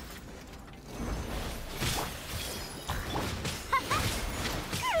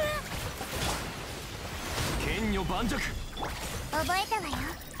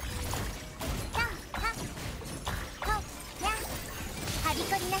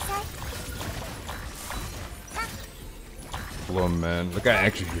 Blown, man. Like, I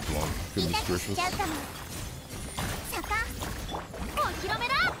actually hate blown. Goodness gracious.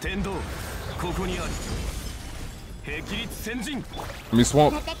 Let me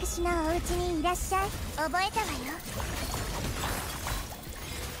swamp.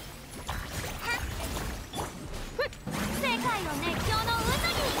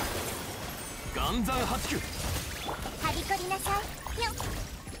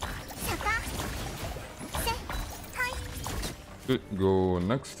 Go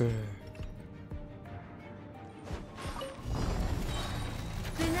next.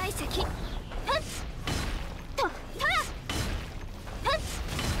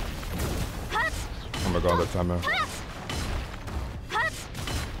 Oh my god, that time now.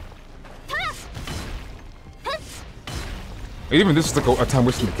 Even this is like a time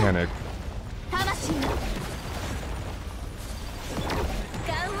wasting mechanic.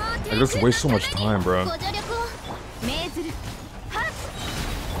 I just waste so much time, bro.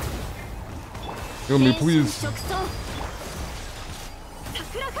 Heal me, please.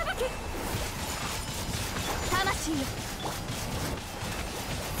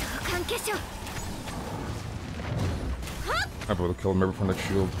 I'm able to kill him every for next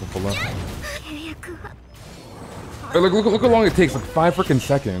shield. Hey, look how long it takes, like 5 freaking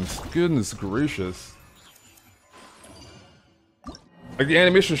seconds. Goodness gracious. Like, the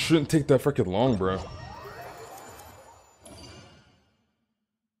animation shouldn't take that freaking long, bro.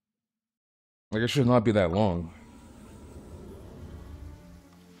 Like, it should not be that long.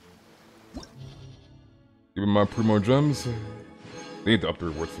 Even my Primo gems, they need to up the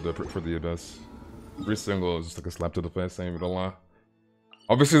rewards for the Abyss. 3 single is just like a slap to the face, ain't even gonna lie.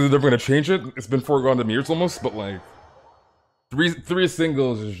 Obviously, they're never gonna change it. It's been 4 goddamn years almost, but like, three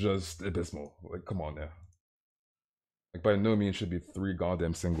singles is just abysmal. Like, come on now. Like, by no means should be 3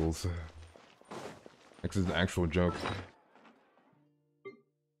 goddamn singles. This is an actual joke.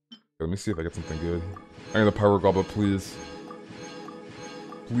 Let me see if I get something good. I need a power goblet, please.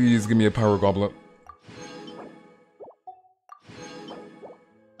 Please give me a power goblet.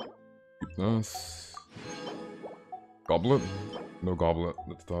 Nice. Goblet? No goblet.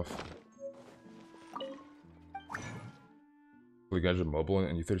 That's tough. The Genshin mobile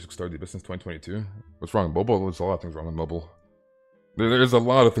and you 36-star the Abyss since 2022? What's wrong with mobile? There's a lot of things wrong with mobile. There's a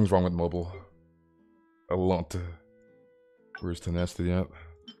lot of things wrong with mobile. A lot. Where's Tenacity at?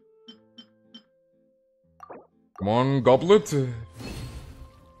 Come on, goblet!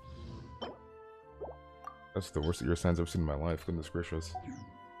 That's the worst ear signs I've seen in my life, goodness gracious.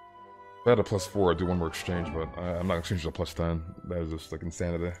 If I had a +4, I'd do one more exchange, but I'm not exchanging to +10. That is just like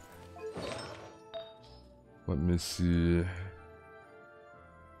insanity. Let me see.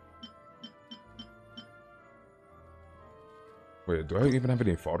 Wait, do I even have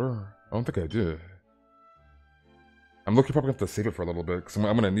any fodder? I don't think I do. I'm looking, probably have to save it for a little bit, because I'm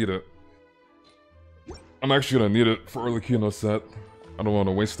gonna need it. I'm actually gonna need it for Arlecchino set. I don't want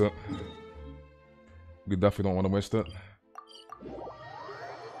to waste it. We definitely don't want to waste it.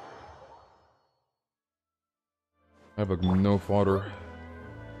 I have like no fodder.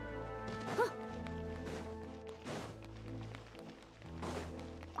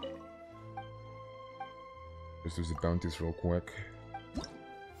 Let's do the bounties real quick.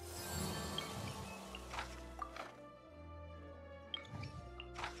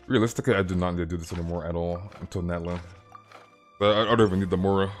 Realistically, I do not need to do this anymore at all until Natlan. But I don't even need the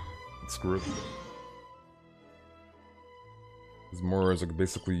Mora. Screw it. Because Mora is like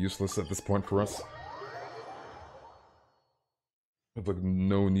basically useless at this point for us. I have like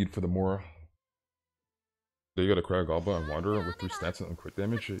no need for the Mora. So you got a Cryo Goblet on Wander with 3 stats and crit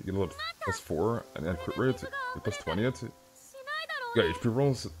damage. You get a little +4 and then crit rate. You're +20 it. You got HP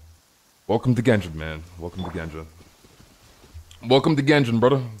rolls. Welcome to Genshin, man. Welcome to Genshin. Welcome to Genshin,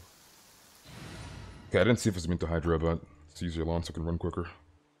 brother. Okay, I didn't see if it's immune to Hydra, but it's use your lawn so I can run quicker.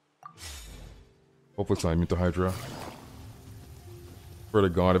 Hopefully it's not immune to Hydra. Swear to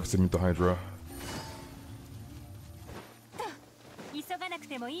God, if it's immune to Hydra.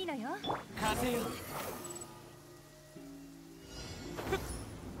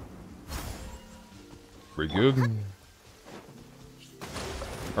 Pretty good.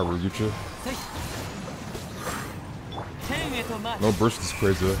 Arlecchino. No burst is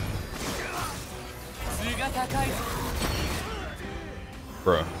crazy.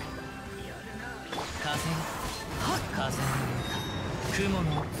 Bruh.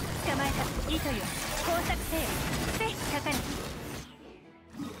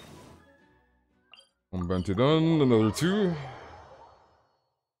 One bounty done, another 2.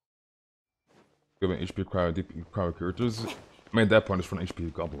 Give an HP cryo, DP cryo characters. I mean, at that point, it's for an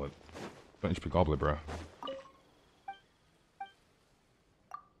HP goblet. For an HP goblet, bruh.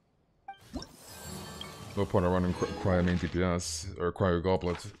 No point in running cryo main DPS or cryo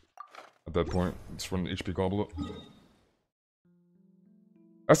goblet. At that point, it's for an HP goblet.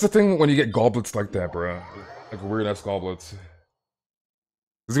 That's the thing when you get goblets like that, bruh. Like weird ass goblets.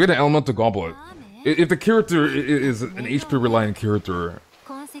 Because you get an elemental goblet. If the character is an HP reliant character,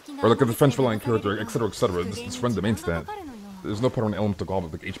 or like a defense reliant character, etc., etc., just run the main stat. There's no point on elemental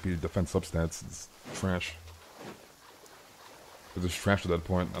goblet like HP defense substats. It's trash. It's just trash at that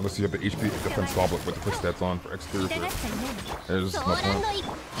point, unless you have the HP defense goblet with the quick stats on for X character. There's just no point.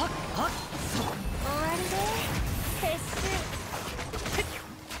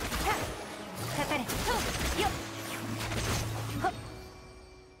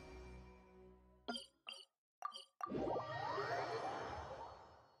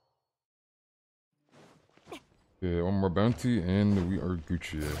 Okay, one more bounty and we are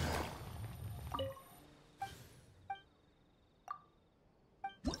Gucci.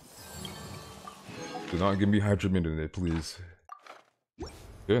 Do not give me Hydra immunity, please.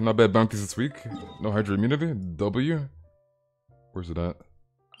 Okay, not bad bounties this week. No Hydra immunity. W. Where's it at?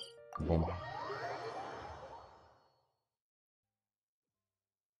 Boom.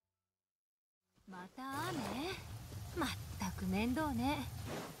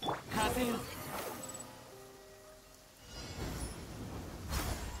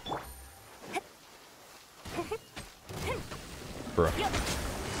 Bruh.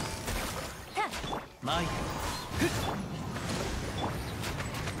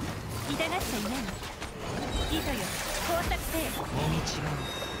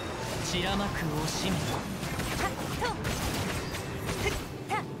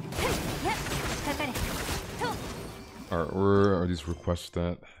 Alright, where are these requests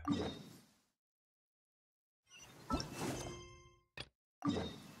at?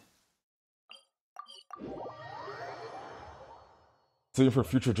 Save for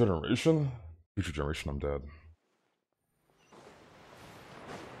future generation? Future generation, I'm dead.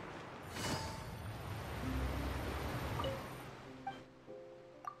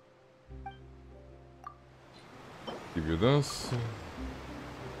 Give you this.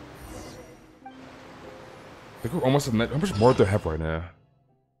 I think we're almost at 90. How much more do I have right now?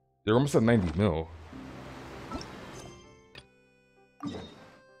 They're almost at 90 mil.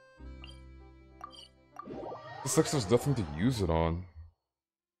 This looks there's nothing to use it on.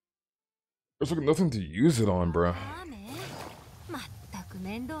 There's like nothing to use it on, bruh.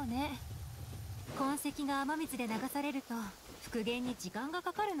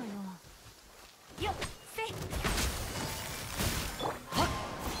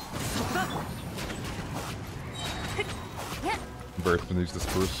 Very finished this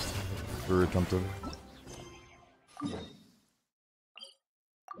first. Very tempted.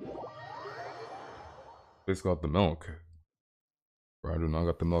 Just got the milk. Bro, I do not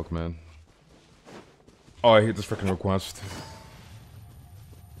got the milk, man. Oh, I hate this freaking request.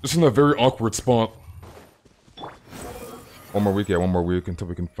 Just in a very awkward spot. One more week, yeah, one more week until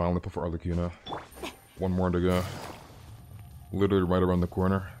we can finally put for Arlecchino. One more to go. Literally right around the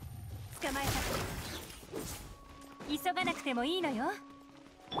corner.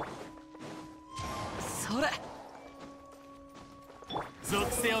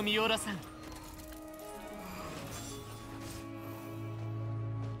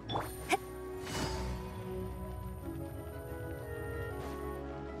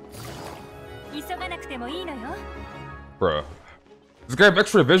 急がなくてもいいのよ。 Bruh. Does this guy have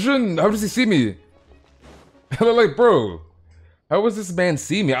extra vision? How does he see me? Like, bro. How does this man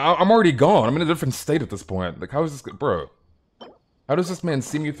see me? I'm already gone. I'm in a different state at this point. Like, how is this... Bro. How does this man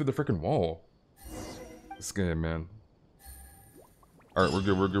see me through the freaking wall? This game, man. Alright, we're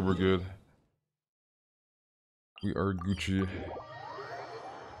good, we're good, we're good. We are Gucci.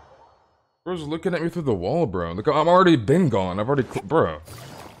 Bro's looking at me through the wall, bro. Look, I'm already been gone. I've already... Bro.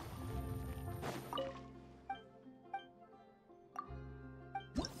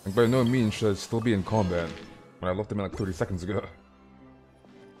 Like, by no means should I still be in combat when I left him like 30 seconds ago.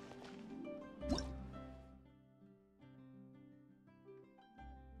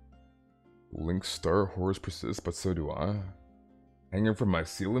 Link star horrors persist, but so do I. Hanging from my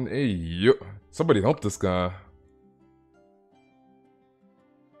ceiling? Hey, yo. Somebody help this guy.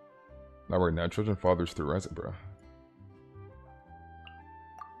 Not right now, children, fathers through rising, bro.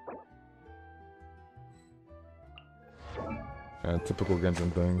 And typical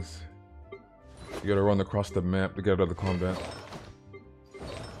Genshin things. You gotta run across the map to get out of the combat.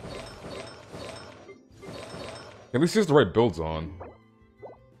 At least he has the right builds on.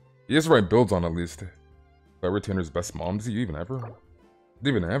 He has the right builds on, at least. By Retainer's best mom, does he even ever? Did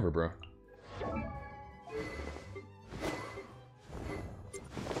even ever, bro.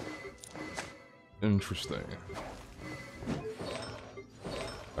 Interesting.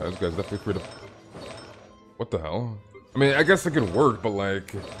 This guy's definitely free to... What the hell? I mean, I guess it could work, but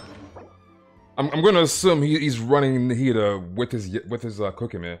like... I'm gonna assume he's running Nihida with his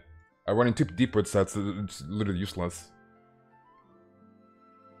Kokime. Running 2 deep wood sets, it's literally useless.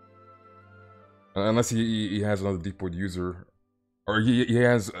 Unless he has another deep wood user. Or he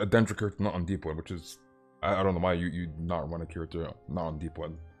has a Dendra character not on deep wood, which is... I don't know why you not run a character not on deep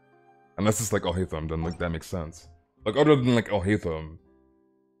wood. Unless it's like Alhaitham, then like that makes sense. Like other than like Alhaitham.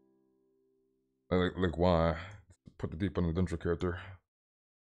 Like why? Put the deep on the Dendra character.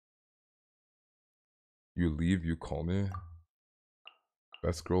 You leave, you call me.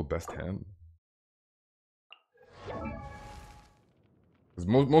 Best girl, best hand. Because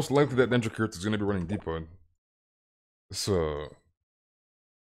most likely that Dendra character is gonna be running deep wood. So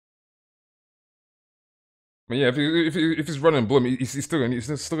I mean, yeah, if he's running Bloom, he's still gonna need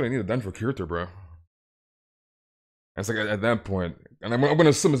a Dendra character, bro. And it's like at that point, and I'm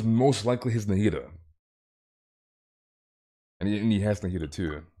gonna assume it's most likely his Nahida. And he has Nahida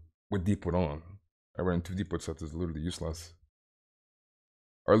too, with Deepwood on. I ran 2 Deepwood sets is literally useless.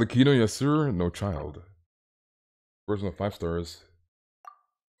 Arlecchino, yes sir, no child. Version of 5 stars.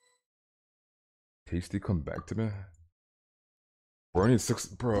 Tasty, come back to me. Bro, I need 6,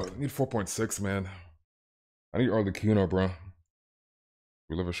 bro, I need 4.6, man. I need Arlecchino, bro.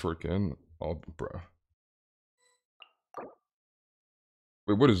 We live a short game. Oh, bro.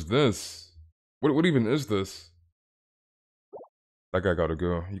 Wait, what is this? What even is this? That guy gotta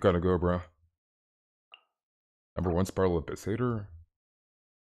go. You gotta go, bro. Number 1 Spiral Abyss hater.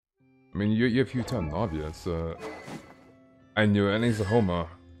 I mean, you have Hutan Navia, so... I knew it, and he's a Homa.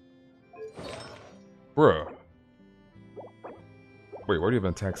 Bro. Wait, why do you have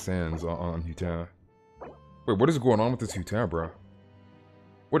attack sands on Hutan? Wait, what is going on with this Hutan, bro?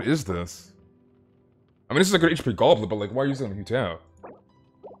 What is this? I mean, this is a good HP goblet, but like, why are you using Hutan?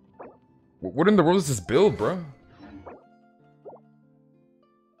 What in the world is this build, bro?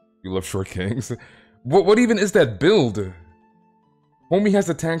 You love short kings? What even is that build? Homie has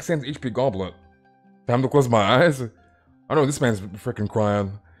the tank sands HP goblet. Time to close my eyes? I know this man's freaking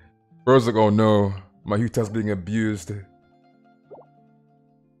crying. Bro's like, oh no, my Hutan's being abused.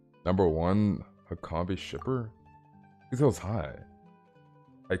 Number 1, Hakabe shipper? Who the hell is high?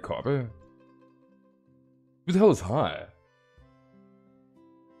 Hikabe? Who the hell is high?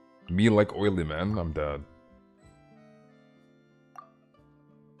 Me like oily man? I'm dead.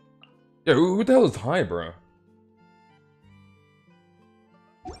 Yeah, who the hell is high, bro?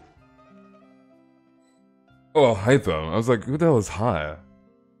 Oh, Hytham. I was like, who the hell is high?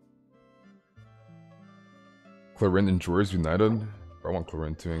 Clarin and Joy's united? I want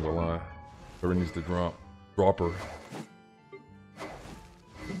Clarin too, ain't gonna lie. Clarin needs to drop her.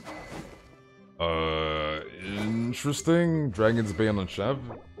 Interesting. Dragon's Bane on Chev.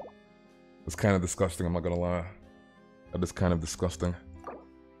 It's kind of disgusting, I'm not gonna lie. That is kind of disgusting.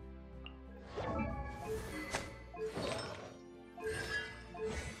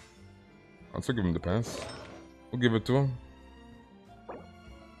 I'll still give him the pass. We'll give it to him.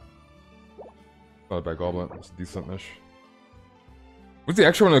 Not a bad goblet, it's decent-ish. Was he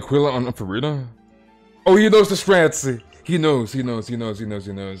actually on Aquila on Farida? Oh, he knows the strats! He knows. He knows the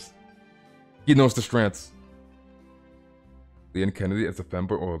strats. Leon Kennedy as a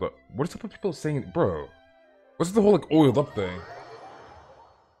fanboy oiled up. What is up with people saying, bro? What's the whole like oiled up thing?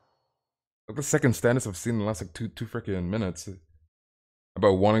 Like the second status I've seen in the last like two freaking minutes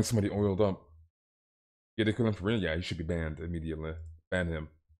about wanting somebody oiled up. Yeah, they kill him for real. Yeah, he should be banned immediately. Ban him.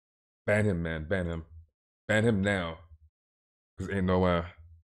 Ban him, man. Ban him. Ban him now. Cause ain't no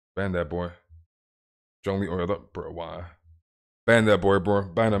ban that boy. Only oiled up, bro. Why? Ban that boy, bro.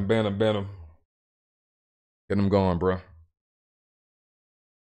 Ban him. Ban him. Ban him. Get him gone, bro.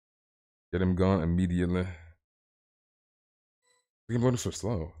 Get him gone immediately. The game loading so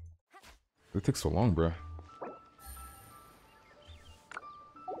slow. It takes so long, bro.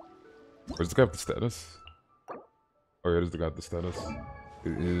 Or does the guy have the status? Oh yeah, does the guy have the status?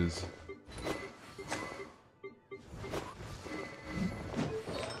 It is.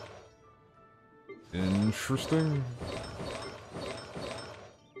 Interesting.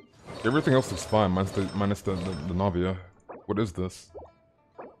 Everything else looks fine, minus the Navia. What is this?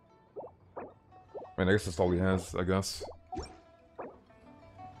 I mean, I guess that's all he has, I guess.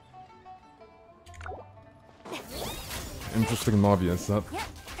 Interesting Navia set.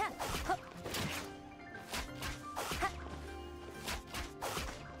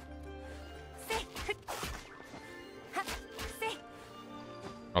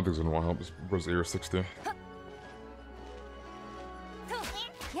 I don't think he's gonna want help. This bro's AR 60.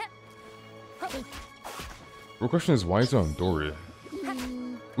 The question is, why is it on Dory?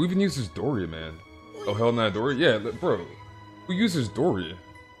 Who even uses Dory, man? Oh, hell not Dory? Yeah, bro. Who uses Dory?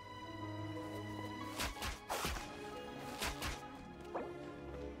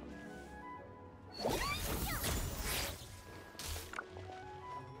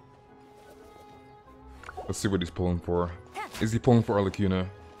 Let's see what he's pulling for. Is he pulling for Arlecchino?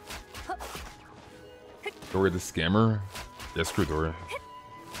 Dory the scammer? Yeah, screw Dory.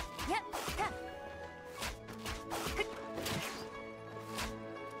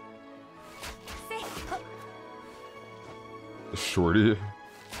 The shorty.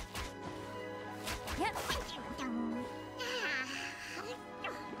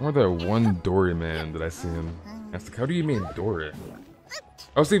 Or that one Dory man that I seen. I was like, how do you main Dory?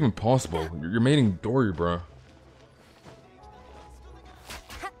 How is that even possible? You're maining Dory, bro.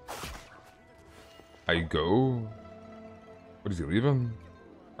 How you go? What is he leaving?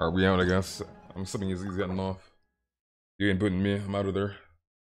 Are we out? I guess. I'm assuming he's getting off. You ain't booting me. I'm out of there.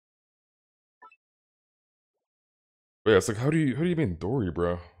 But yeah, it's like how do you main Dory,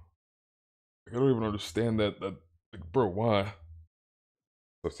 bro? Like, I don't even understand that. Like, bro, why?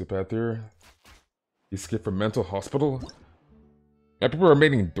 Sociopath here. He escaped from mental hospital. Yeah, people are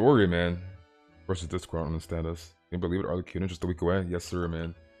maining Dory, man. Versus Discord on the status. Can you believe it? Arlecchino just a week away? Yes, sir,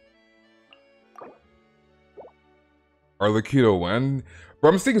 man. Arlecchino when?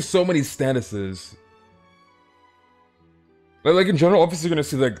 Bro, I'm seeing so many statuses. Like in general, obviously you're gonna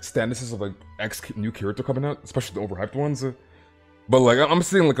see like statuses of like new character coming out, especially the overhyped ones. But like I'm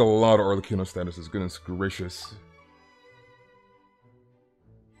seeing like a lot of Arlecchino statuses. Goodness gracious.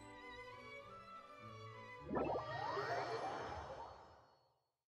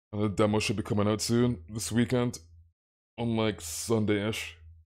 The demo should be coming out soon this weekend, on like Sunday-ish.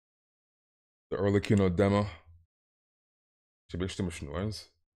 The Arlecchino demo. Should make too much noise.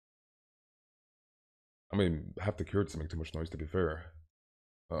 I mean, half the characters make too much noise, to be fair.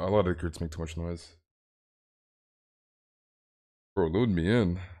 A lot of the characters make too much noise. Bro, load me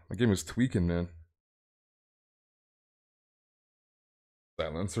in. My game is tweaking, man.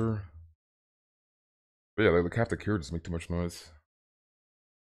 Silencer. But yeah, like half the characters make too much noise.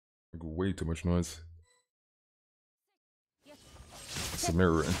 Like way too much noise. It's a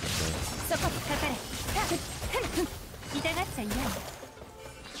mirror, interesting.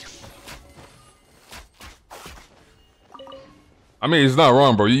 I mean, it's not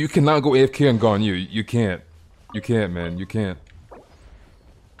wrong, bro. You cannot go AFK and go on you. You can't. You can't, man. You can't.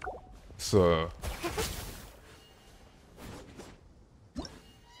 So...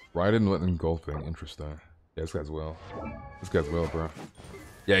 Riding with engulfing. Interesting. Yeah, this guy's well. This guy's well, bro.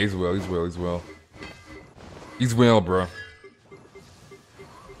 Yeah, he's well. He's well. He's well. He's well, bro.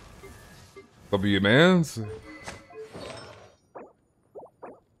 W mans.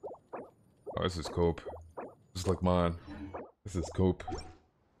 Oh, this is cope. Just like mine. This is cope.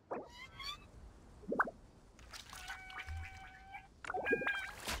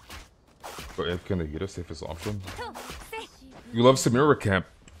 But if can they get a safest option? You love Samira camp.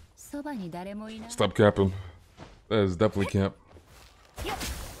 Stop capping. That is definitely camp.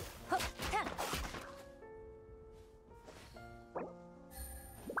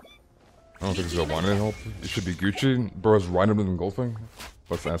 I don't think he's gonna want any help. It should be Gucci. Bro's riding with engulfing.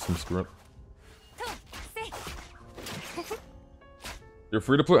 Let's ask him screw it. You're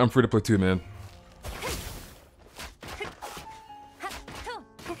free to play? I'm free to play too, man.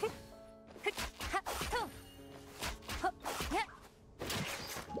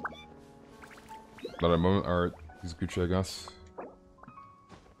 Not a moment. Alright, he's Gucci, I guess.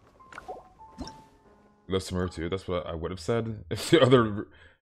 That's Samira too. That's what I would have said if the other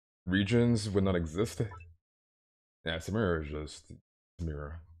regions would not exist. Yeah, Samira is just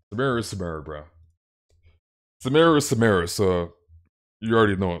Samira. Samira is Samira, bro. Samira is Samira, so you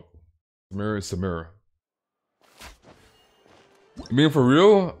already know it. Samira is Samira. I mean, for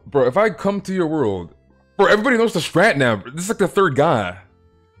real? Bro, if I come to your world... Bro, everybody knows the strat now. This is like the third guy.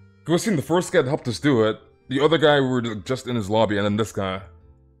 We've seen the first guy that helped us do it. The other guy, we were just in his lobby, and then this guy.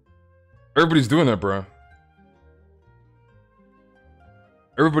 Everybody's doing that, bro.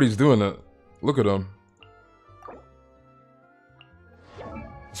 Everybody's doing it. Look at them.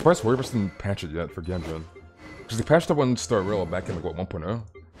 Surprised Warriors didn't patch it yet for Genshin. Because they patched up one Star Rail back in, like, what, 1.0?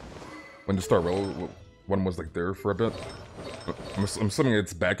 When the Star Rail one was, like, there for a bit. I'm assuming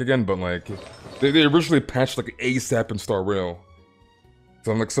it's back again, but, like... They originally patched, like, ASAP in Star Rail.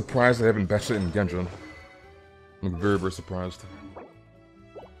 So I'm, like, surprised they haven't patched it in Genshin. I'm very, very surprised.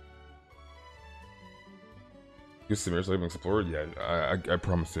 You Samir's not even explored? Yeah, I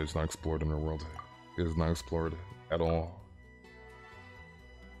promise you it's not explored in our world. It is not explored at all.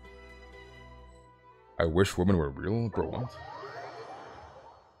 I wish women were real? Bro, what?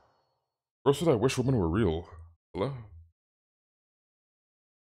 Bro said I wish women were real. Hello?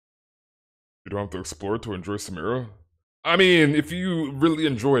 You don't have to explore to enjoy Samira? I mean, if you really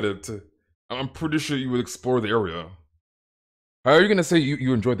enjoyed it, I'm pretty sure you would explore the area. How are you gonna say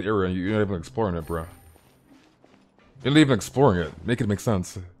you enjoyed the area and you're not even exploring it, bro? You're not even exploring it. Make it make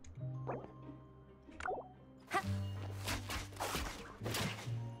sense.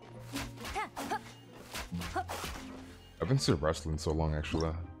 I haven't seen wrestling in so long,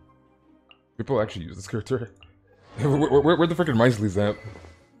 actually. People actually use this character. Where the freaking Misley's at?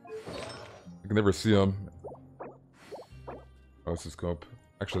 I can never see him. Oh, it's his scope.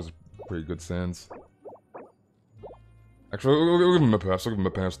 Actually, it's pretty good sands. Actually, we'll give him a pass. I'll give him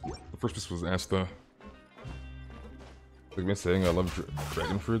a pass. The first piece was Asta. Like me saying I love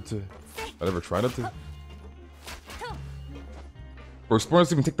dragon fruit. I never tried it. Bro, exploring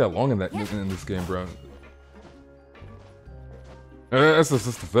doesn't even take that long in this game, bro. That's just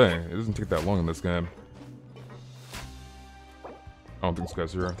the thing. It doesn't take that long in this game. I don't think this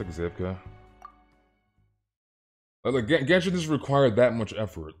guy's here. I think it's AFK. Like, Genshin doesn't require that much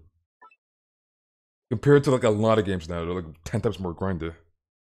effort. Compared to, like, a lot of games now. They're, like, 10 times more grindy.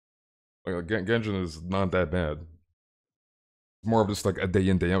 Like, Genshin is not that bad. It's more of just, like, a day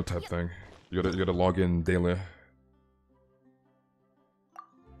in, day out type thing. You gotta log in daily.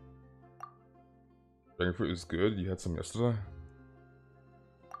 Dragon fruit is good. You had some yesterday?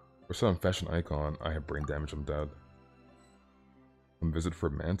 We're selling fashion icon. I have brain damage. I'm dead. Come visit for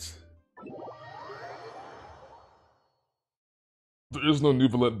Mance. There is no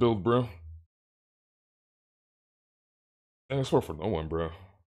Nuvolette build, bro. And I swear for no one, bro.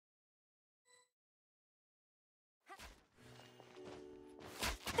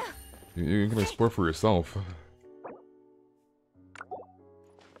 You can explore for yourself.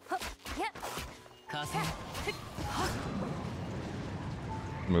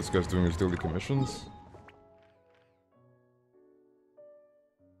 This guy's doing his daily commissions.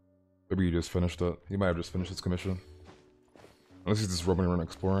 Maybe he just finished it. He might have just finished his commission. Unless he's just roaming around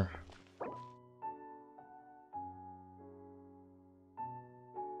exploring.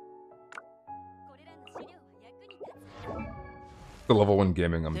 The level 1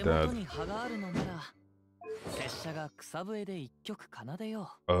 gaming, I'm dead.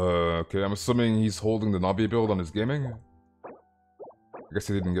 Okay, I'm assuming he's holding the Navi build on his gaming? I guess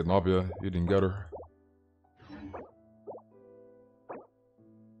he didn't get Navia, he didn't get her.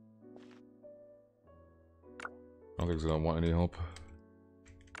 I don't think he's gonna want any help.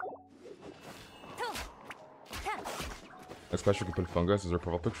 Next patch you can put fungus as our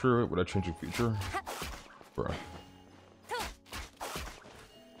profile picture. Would I change a feature? Bruh. The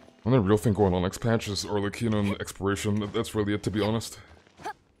only real thing going on next patch is Arlecchino and exploration. That's really it, to be honest.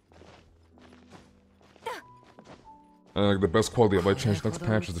 The best quality of light change next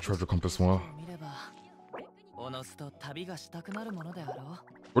patch is the treasure compass one. What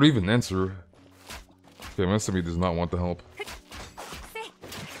do you even answer? Okay, I'm assuming he does not want the help.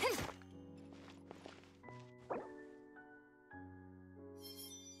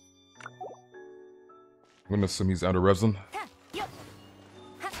 I'm gonna assume he's out of resin.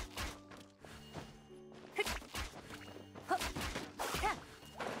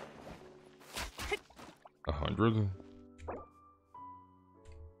 100.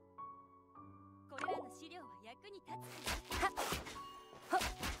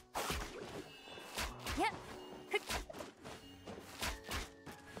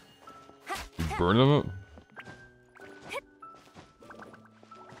 burning it?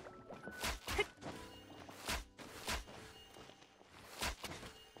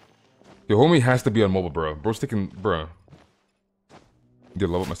 Your homie has to be on mobile, bro. Bro's taking, bro. Did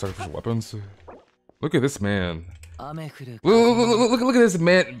level up my sacrificial weapons? Look at this man. Look at this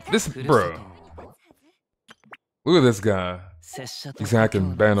man. This, bro. Look at this guy. He's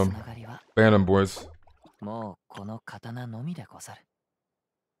hacking. Ban him. Ban him, boys.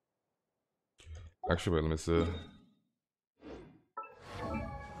 Actually, wait, let me see.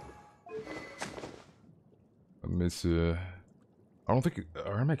 Let me see. I don't think.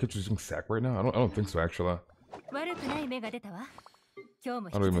 Are my kids using sack right now? I don't think so, actually. I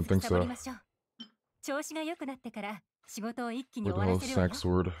don't even think so. Where the hell is sack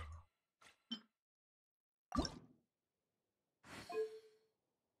sword?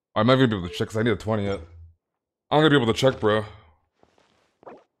 I'm not gonna be able to check because I need a 20 yet. I'm gonna be able to check, bro.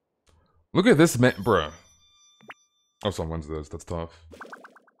 Look at this man, bro. Oh, someone wins this. That's tough.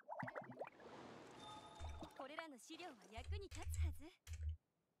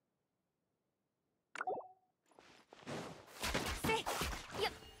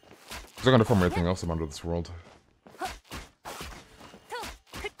 He's not gonna farm anything else under this world.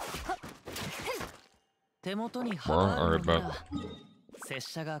 Alright, bet.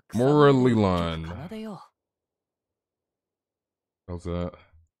 More Leland. How's that?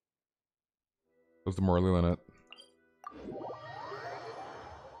 How's the more Leland at?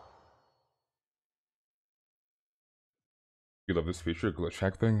 You love this feature, glitch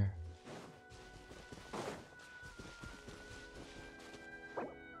hack thing?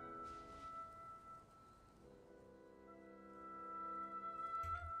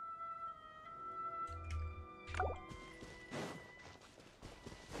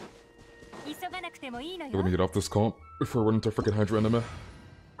 Let me get off this comp before I run into a freaking Hydra enemy.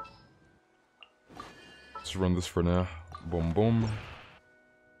 Let's run this for now. Boom, boom.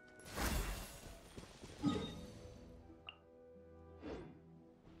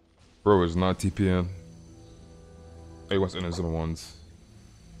 Bro is not TPing. He wants innocent ones.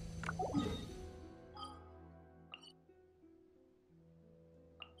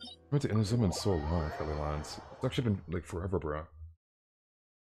 I went to innocent in so long for the lines. It's actually been like forever, bro.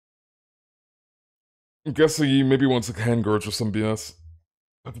 I'm guessing he maybe wants like handguards or some BS.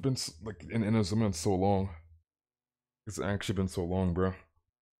 I've been like in innocent so long. It's actually been so long, bro. I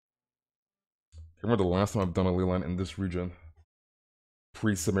remember the last time I've done a ley line in this region.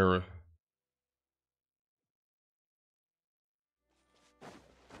 Pre-Samara.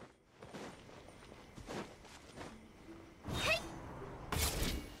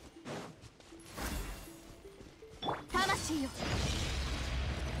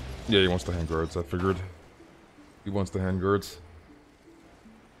 Yeah, he wants the handguards, I figured. He wants the handguards.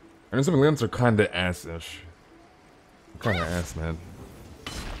 And some lands are kinda ass-ish. Kinda ass, man.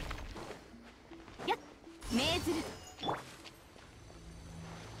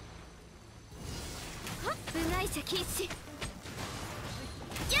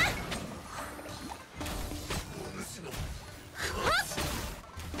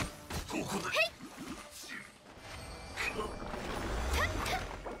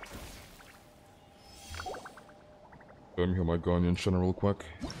 Let me heal my Genshin real quick.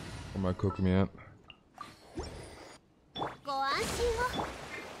 Where my Kokomi at?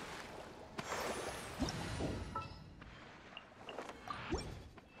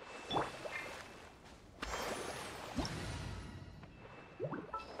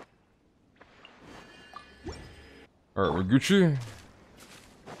 Alright, we're Gucci.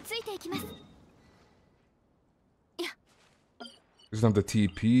 Doesn't have the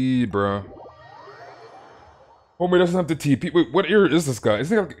TP, bruh. Homie doesn't have the TP. Wait, what era is this guy?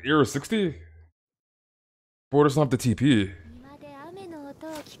 Isn't he like era 60? Bro doesn't have the TP.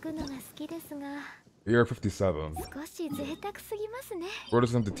 Era 57. Bro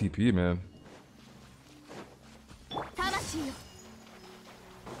doesn't have the TP, man.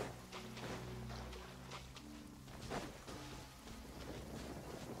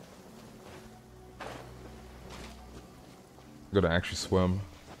 Gotta actually swim.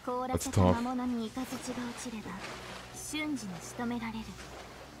 That's tough.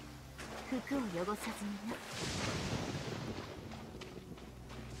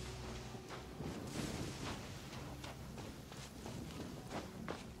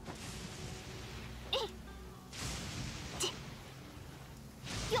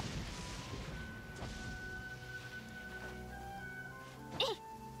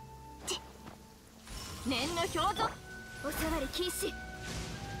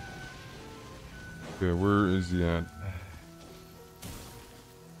 Okay, where is he at?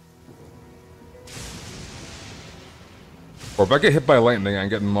 Or if I get hit by lightning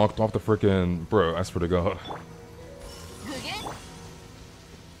and get knocked off the freaking bro, I swear to God. 無限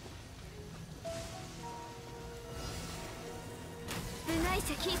部内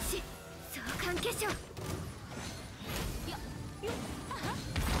者禁止相関化粧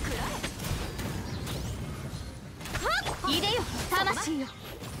入れよ魂よ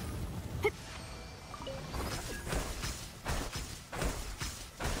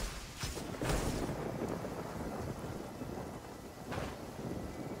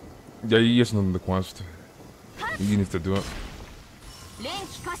Yeah, he is in the quest. He needs to do it. 連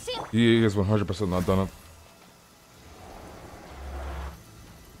気過信 He has 100% not done it.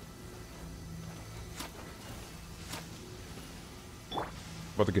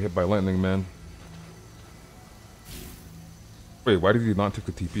 About to get hit by lightning, man. Wait, why did he not take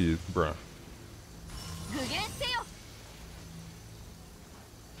the TP, bruh? 具現せよ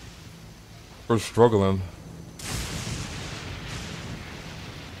We're struggling.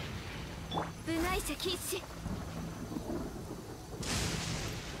 部内者禁止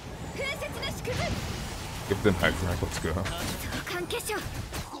風雪の祝福 Give them high crack, let's go. 相関化粧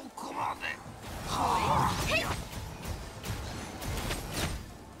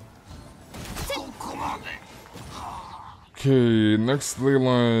Okay, next ley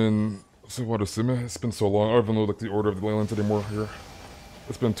line. So what is it? It's been so long. I don't even know like the order of the ley lines anymore here.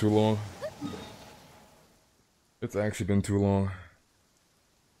 It's been too long. It's actually been too long.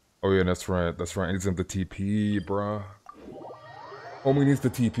 Oh yeah, that's right. That's right. He needs him the TP, bruh. Homie needs the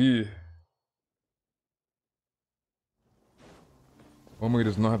TP. Homie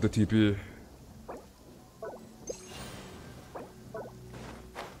does not have the TP.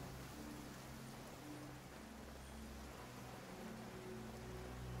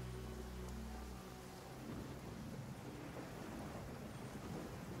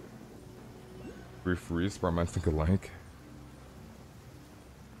 Refreeze, but our minds think alike.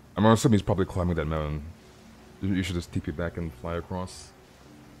 I'm assuming he's probably climbing that mountain. You should just TP back and fly across.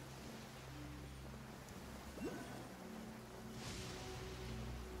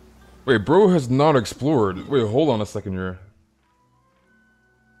 Wait, bro has not explored. Wait, hold on a second here.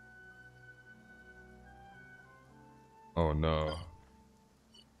 Oh no.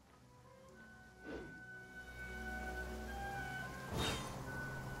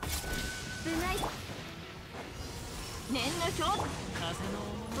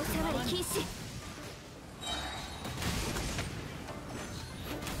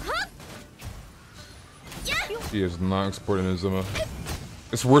 He is not exporting Izuma.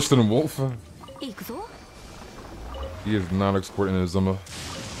 It's worse than Wolf. 行くぞ He is not exporting Izuma.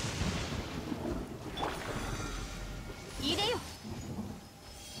 入れよ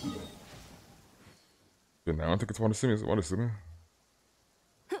Yeah, now I don't think it's Wanasumi. Is it Wanasumi?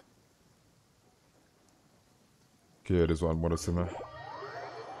 Okay, it is Wanasumi.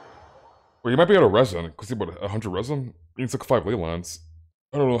 Wait, he might be out of resin. Because he about 100 resin? He needs like 5 ley lines.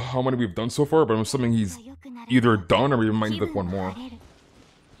 I don't know how many we've done so far, but I'm assuming he's either done or we might need like one more.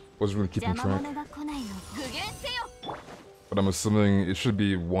 Wasn't really keeping track. 具現せよ But I'm assuming it should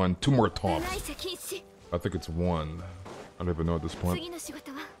be 1, 2 more 部 tops. 内者禁止 I think it's 1. I don't even know at this point. 次の仕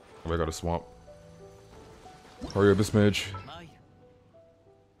事は Oh, I gotta swap. Hurry up, this mage. マイ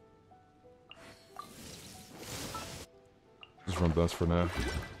Just run best for now.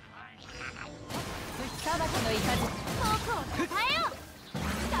 裁きの雷遠くをたたえよ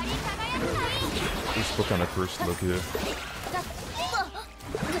光り輝くがいい He's still kind of cursed look here.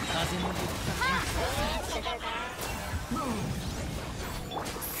 風の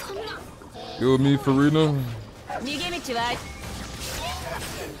そんな Kill me, Farina. 逃げ道は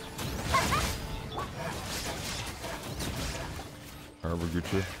Alright, we're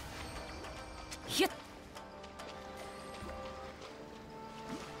Gucci. ひゅっ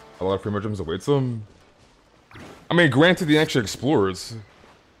A lot of free gems awaits him. I mean, granted, he actually explores.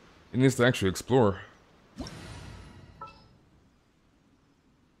 He needs to actually explore.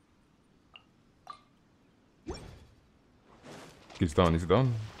 He's done. He's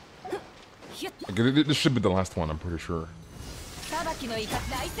done. ひゅっ Okay, this should be the last one. I'm pretty sure. 裁きの雷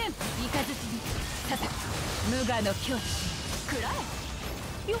戦イカズチにささ無我の境地食ら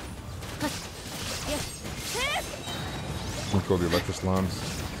えよっはっよっせー Let me kill the electric slimes.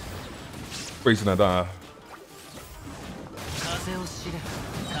 Wait, he's gonna die. 風を知れ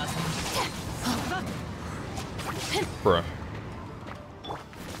風 Bruh.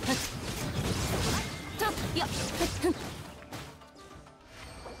 とよっ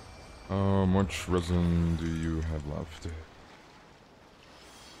How much resin do you have left?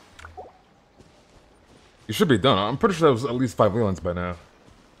 You should be done. I'm pretty sure that was at least 5 ley lines by now.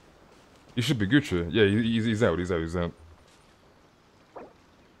 You should be Gucci. Yeah, he's out. He's out. He's out.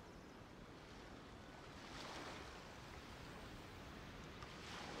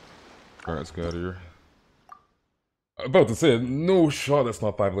 Alright, let's get out of here. I'm about to say, no shot that's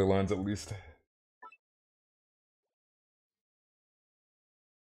not 5 ley lines at least.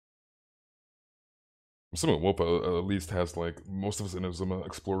 I'm assuming Wolf at least has like most of his Inazuma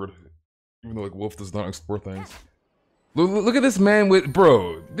explored. Even though like Wolf does not explore things. Look at this man with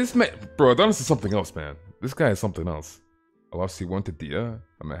bro. This man bro, that is something else, man. This guy is something else. I lost C1 to Dia.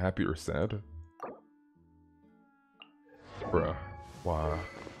 Am I happy or sad? Bruh. Wow.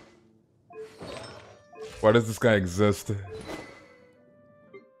 Why does this guy exist?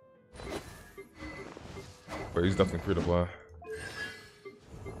 But he's definitely free to play.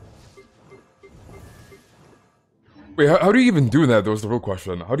 Wait, how do you even do that? That was the real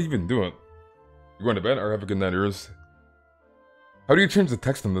question. How do you even do it? You going to bed or have a good night, ears? How do you change the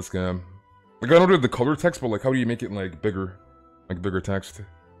text in this game? Like, I don't do the color text, but like, how do you make it like bigger? Like bigger text?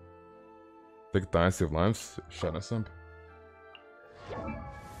 Take Dynasty of Lives? Shana Simp.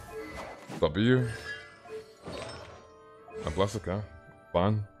 W. A Blessica.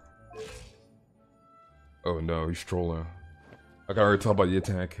 Fun. Oh no, he's trolling. I can already tell by the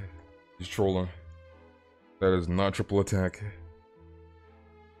attack. He's trolling. That is not triple attack.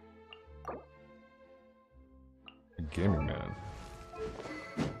 A gaming man.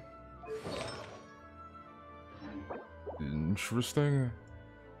 Interesting.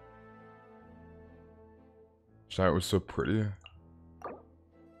 Shot was so pretty.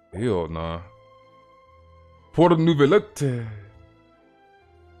 Hell nah. Porta Nouvellette.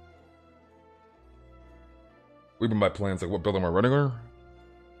 We've been by plans, like what build am I running her?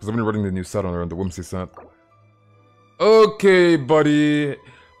 Because I've been running the new set on her, the Whimsy set. Okay, buddy.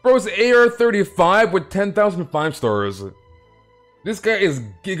 Bro's AR-35 with 10,000 5-stars. This guy is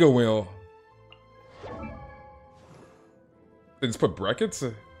Giga Whale. They just put brackets?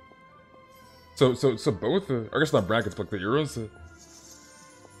 So both? I guess not brackets, but like the euros?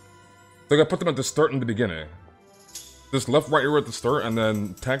 They gotta put them at the start and the beginning. Just left, right arrow at the start, and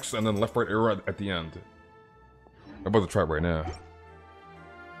then text, and then left, right arrow at the end. I'm about to try it right now.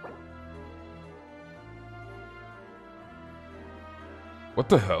 What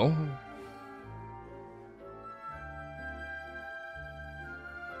the hell?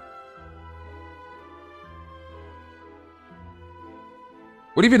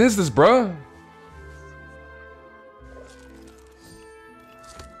 What even is this, bruh?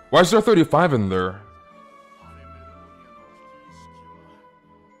 Why is there 35 in there?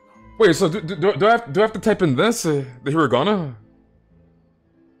 Wait, so do I have to type in this? The hiragana?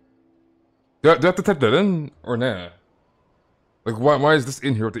 Do I have to type that in? Or nah? Like, why is this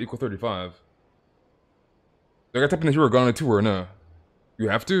in here with the equal 35? Do I gotta type in the hiragana too, or nah? You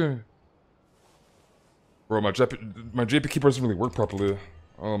have to? Bro, my JP keeper doesn't really work properly.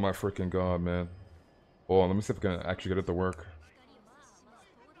 Oh my freaking god, man. Hold on, let me see if I can actually get it to work.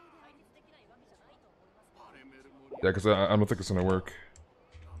 Yeah, because I don't think it's gonna work.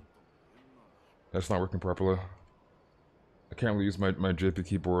 That's not working properly. I can't really use my JP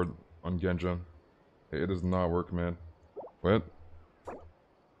keyboard on Genshin. It does not work, man. What?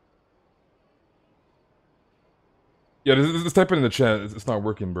 Yeah, just type it in the chat. It's not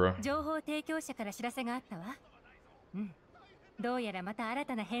working, bro. It's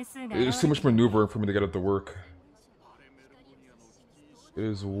too much maneuvering for me to get it to work. It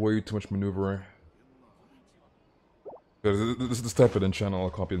is way too much maneuvering. Just type it in channel, I'll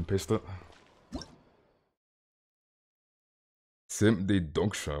copy and paste it. Sim de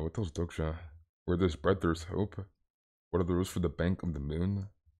Dongsha. What those Dongsha? Where there's bread, there's hope. What are the rules for the Bank of the Moon?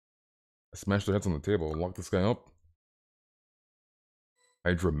 I smashed their heads on the table. Lock this guy up.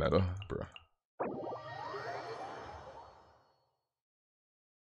 Hydra meta, bruh.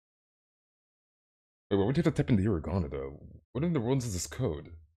 Wait, why would you have to type in the hiragana though? What in the world is this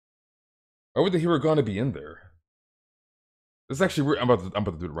code? Why would the hiragana be in there? This is actually weird. I'm about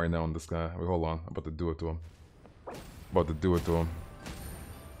to do it right now on this guy. Wait, hold on. I'm about to do it to him. About to do it to him.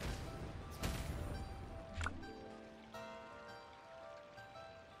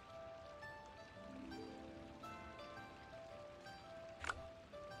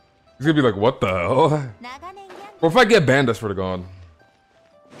 He's gonna be like, what the hell? Or if I get banned, I swear to God.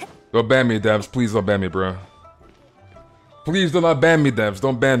 Don't ban me, devs. Please don't ban me, bro. Please do not ban me, devs.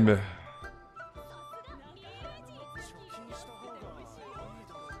 Don't ban me.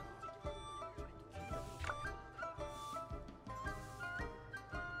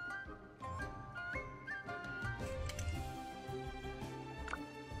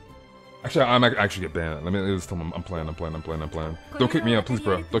 Actually, I might actually get banned. Let me just tell them I'm playing. Don't kick me out, please,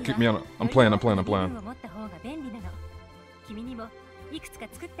 bro. Don't kick me out. I'm playing.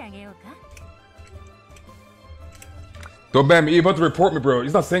 Don't ban me. You're about to report me, bro.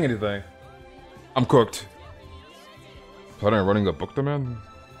 He's not saying anything. I'm cooked. Planning on running the book demand?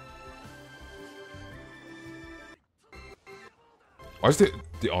 Why is the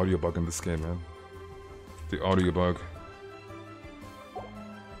audio bug in this game, man? The audio bug.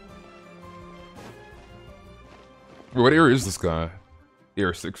 Wait, what area is this guy?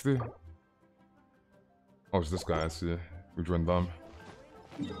 Area 60? Oh, it's this guy, I see. We joined them.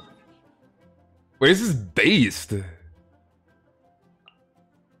 Wait, this is based!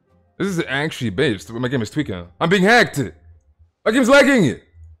 This is actually based. My game is tweaking. I'm being hacked! My game's lagging!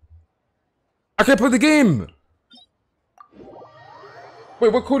 I can't play the game!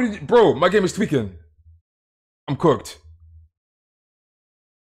 Wait, what code did you... Bro, my game is tweaking. I'm cooked.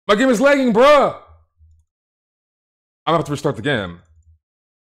 My game is lagging, bruh! I'm about to restart the game.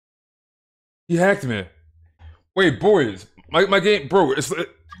 He hacked me. Wait, boys. My game... Bro, it's...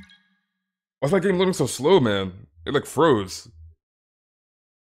 Why's my game loading so slow, man? It, like, froze.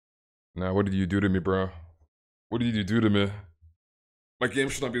 Nah, what did you do to me, bro? What did you do to me? My game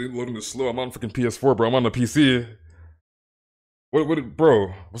should not be loading this slow. I'm on freaking PS4, bro. I'm on the PC.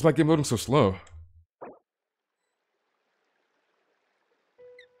 Bro, why's my game loading so slow?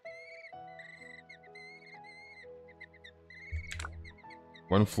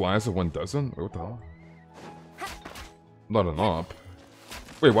 One flies and one doesn't? Wait, what the hell? Not an op.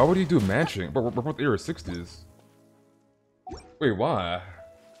 Wait, why would he do matching? But we're both era 60s. Wait, why?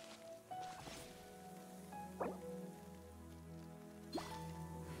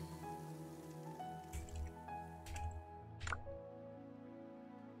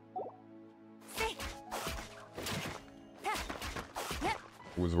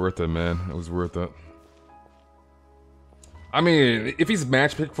 It was worth it, man. It was worth it. I mean, if he's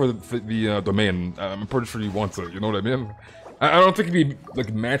matchpicked for the domain, I'm pretty sure he wants it. You know what I mean? I don't think he'd be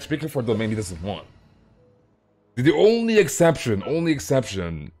like matchpicking for a domain he doesn't want. The only exception,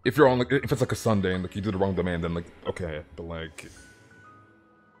 if you're on like if it's like a Sunday and like you do the wrong domain, then like okay, but like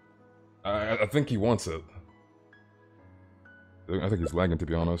I think he wants it. I think he's lagging, to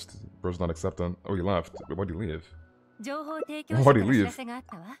be honest. Bro's not accepting. Oh, he left. Wait, why'd he leave? Why'd he leave?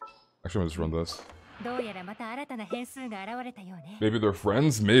 Actually, I'm just run this. Maybe they're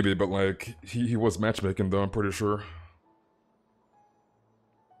friends? Maybe, but like, he was matchmaking though, I'm pretty sure.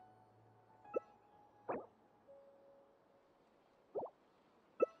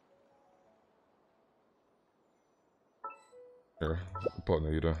 Here, pull out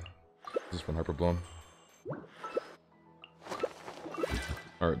Naida. Just run Hyperblown.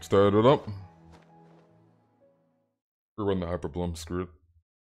 Alright, start it up. We'll run the Hyperbloom, screw it.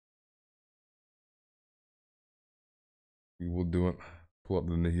 We will do it. Pull up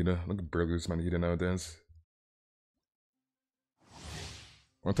the Nahida. I can barely use my Nahida nowadays.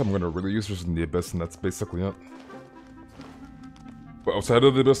 One time I'm gonna really use is in the Abyss, and that's basically it. But outside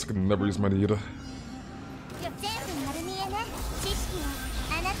of the Abyss, I can never use my Nahida.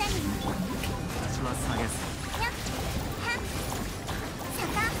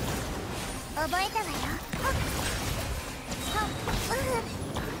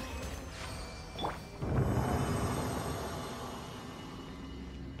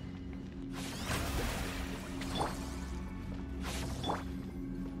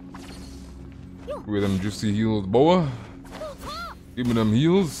 With them juicy heals, boa. Give me them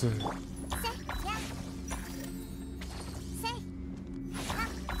heals. I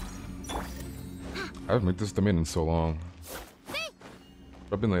haven't made this domain in so long.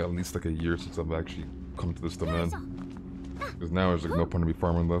 I've been like at least like a year since I've actually come to this domain. Because now there's like no point in me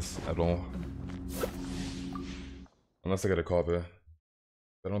farming this at all. Unless I get a copy. I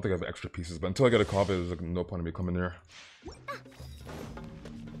don't think I have extra pieces, but until I get a copy, there's like no point in me coming here.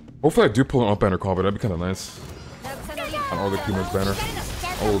 Hopefully I do pull an up banner copy, that'd be kinda nice. On Arlecchino's banner.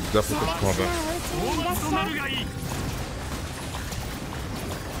 I will definitely put the copy.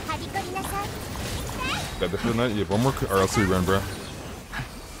 Yeah, different night? Yeah, one more or else we run, bro.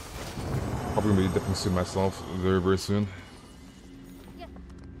 Probably gonna be dipping soon myself, very, very soon.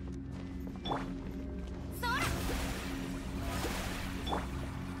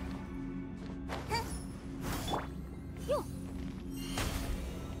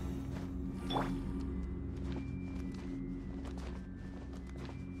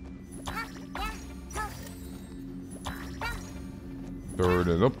 Third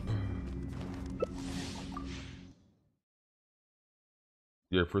it up.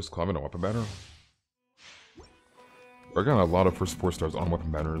 Yeah, first climb and a weapon banner. We're getting a lot of first 4 stars on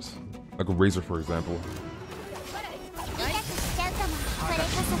weapon banners. Like a Razor, for example.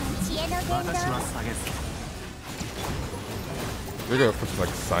 They got first like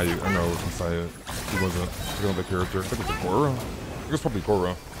Sayu. I know it wasn't Sayu. He wasn't. He was the character. I think it was a Goro. I think it was probably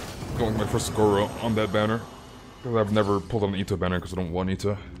Goro. Going my first Goro on that banner. Because I've never pulled on the Ito banner because I don't want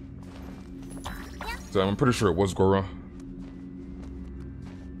Ito. So I'm pretty sure it was Goro.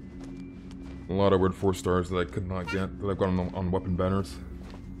 A lot of weird 4-stars that I could not get, that I've gotten on weapon banners.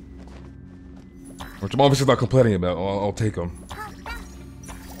 Which I'm obviously not complaining about, I'll take them.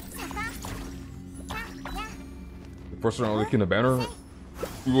 The first round Arlecchino banner,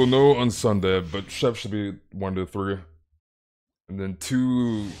 we will know on Sunday, but Chef should be 1 to 3. And then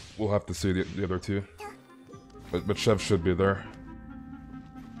 2, we'll have to see the other 2. But Chef should be there.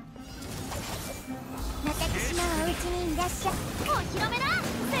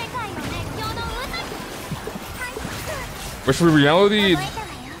 Which for reality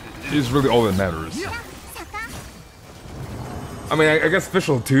is really all that matters. I mean, I guess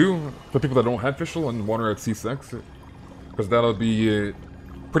Fischl too, for people that don't have Fischl and want her at C6. Because that'll be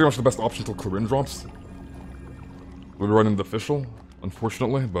pretty much the best option till Clarin drops. We're running the Fischl,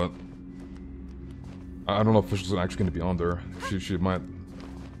 unfortunately, but I don't know if Fischl's actually going to be on there. She might.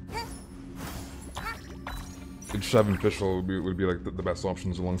 Chev and Fischl would be like the best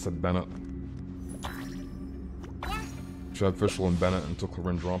options alongside Bennett. Chev, Fischl, and Bennett until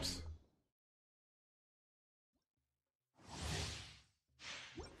Clarin drops.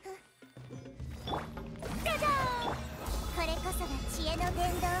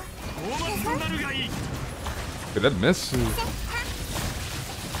 Did that miss?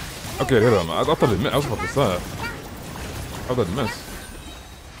 Okay, hit him. I thought it missed. I was about to say. How did that miss?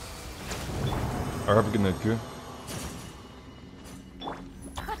 I have a good night, too.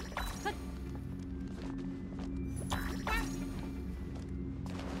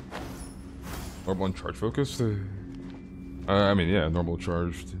 Normal and charge focus? I mean, yeah, normal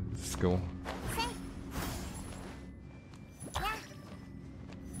charged skill.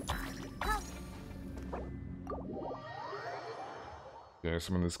 Yeah,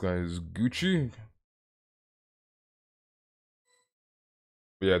 some of this guy is Gucci.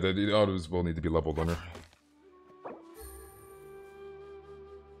 But yeah, the autos will need to be leveled under.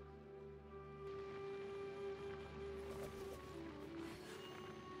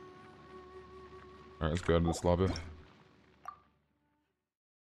 Alright, let's go out of this lobby.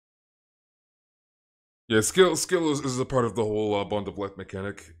 Yeah, skill is a part of the whole Bond of Life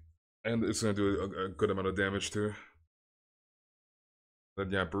mechanic. And it's going to do a good amount of damage too. Then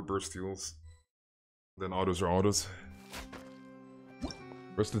yeah, burst heals. Then autos are autos.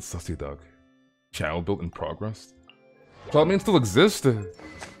 Roasted Sussy Dog. Child built in progress. Child main still exists? Wait,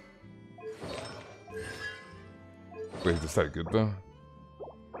 is that good though?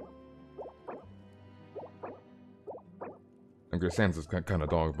 Angry Sands is kind of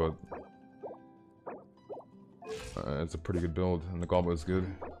dog, but it's a pretty good build, and the goblet is good.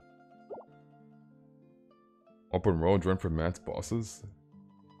 Open road, join for Matt's bosses.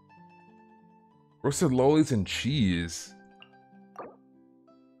 Roasted lollies and cheese.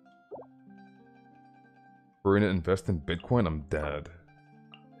 We're gonna invest in Bitcoin? I'm dead.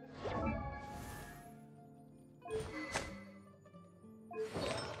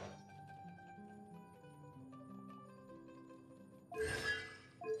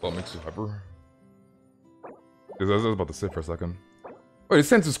 What makes you hyper? Because I was about to say for a second. Wait, his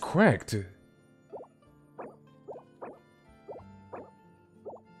sense is cracked.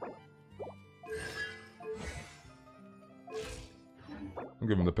 I'll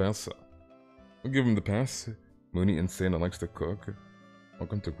give him the pass. I'll give him the pass. Mooney insane and likes to cook.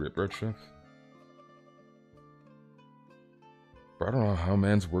 Welcome to Graveyard Chef. Bro, I don't know how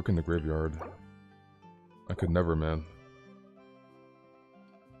mans work in the graveyard. I could never, man.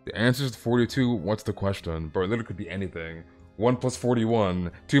 The answer is 42. What's the question? Bro, it literally could be anything. 1 plus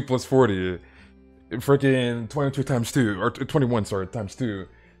 41. 2 plus 40. Freaking 22 times 2. Or 21, sorry, times 2.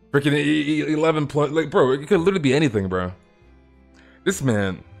 Freaking 11 plus. Like, bro, it could literally be anything, bro. This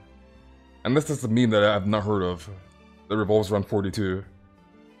man, unless that's a meme that I've not heard of, that revolves around 42.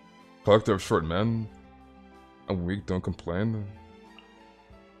 Collector of short men. I'm weak, don't complain.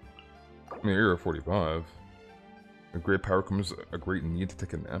 I mean, you're a 45. A great power comes a great need to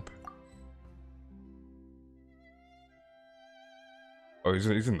take a nap. Oh,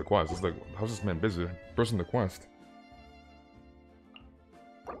 he's in the quest. It's like, how's this man busy? Bro's in the quest.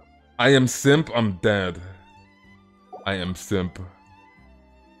 I am simp, I'm dead. I am simp.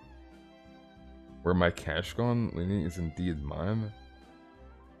 Where my cash gone? Lenny is indeed mine.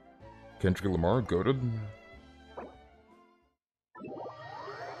 Kendrick Lamar, goated.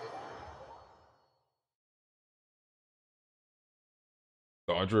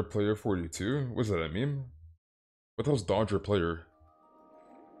 Dodger player 42? What does that mean? What the hell's Dodger player?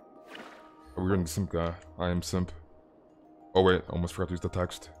 Oh, we're in the simp guy. I am simp. Oh wait, almost forgot to use the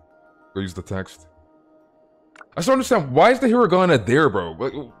text. Go use the text. I still understand, why is the hiragana there, bro?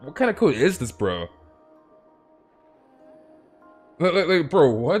 What kind of code is this, bro? Like, bro,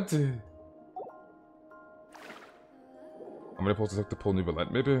 what? How many pulls does it take to pull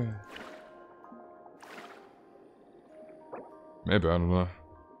Nivelette, maybe? Maybe, I don't know.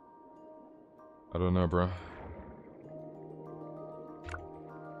 I don't know, bro.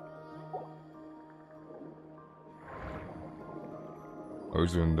 Oh,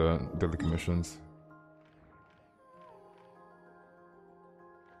 he's doing the daily commissions.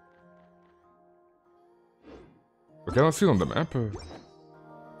 Okay, I don't see it on the map. Or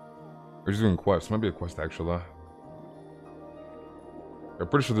he's doing quests. Might be a quest, actually. I'm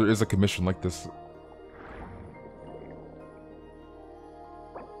pretty sure there is a commission like this.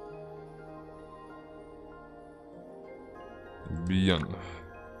 Bien.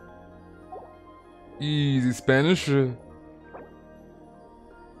 Easy Spanish.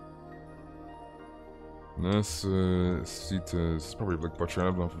 This seat is probably like butcher. I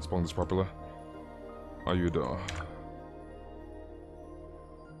don't know if I'm spelling this properly. Ayuda.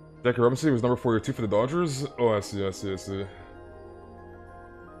 Jackie Robinson was number 42 for the Dodgers. Oh, I see, I see, I see.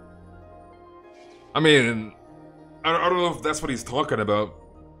 I mean, I don't know if that's what he's talking about.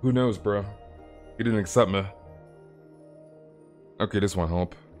 Who knows, bro? He didn't accept me. Okay, this won't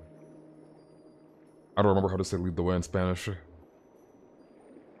help. I don't remember how to say lead the way in Spanish.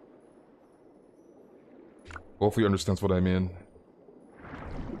 Hopefully he understands what I mean.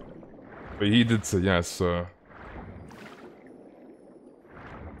 But he did say yes, so...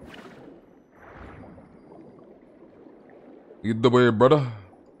 Lead the way, brother.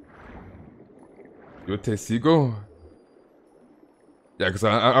 Yo te sigo? Yeah, because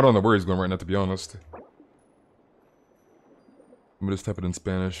I don't know where he's going right now, to be honest. Let me just type it in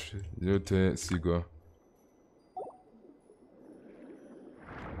Spanish. Yo te sigo.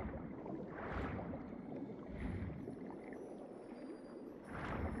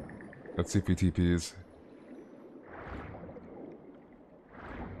 Let's see if he TPs.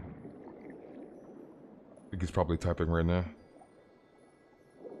 I think he's probably typing right now.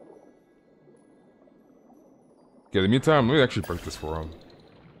 Okay, in the meantime, let me actually break this for him.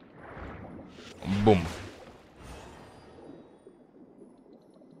 Boom.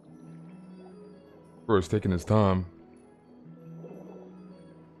 Bro, he's taking his time.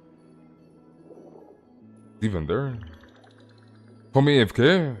 Even there? Homie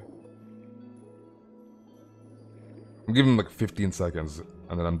AFK? I'm giving him like 15 seconds,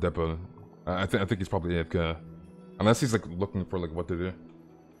 and then I'm depo. I think he's probably AFK. Unless he's like looking for like what to do.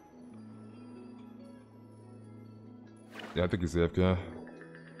 Yeah, I think he's AFK.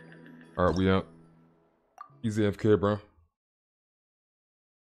 Alright, we out. He's AFK, bro.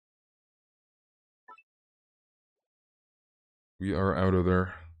 We are out of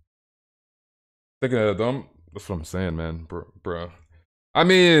there. Taking a dump? That's what I'm saying, man. Bro. I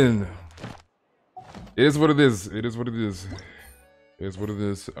mean... It is what it is. It is what it is. It is what it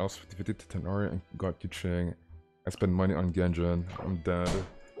is. I was 50 to 10 Ari and got Kiching. I spend money on Genshin. I'm dead.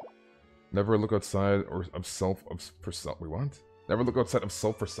 Never look outside or of self for self. Wait, what? Never look outside of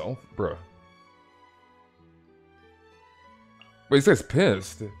self for self? Bruh. Wait, this guy's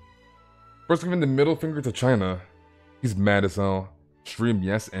pissed. First giving the middle finger to China. He's mad as hell. Stream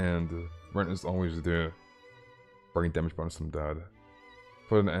yes and rent is always due. Brain damage bonus from dad.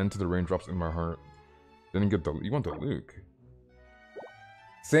 Put an end to the raindrops in my heart. Didn't get the... You want the Luke?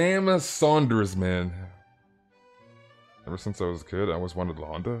 Sam Saunders, man. Ever since I was a kid, I always wanted a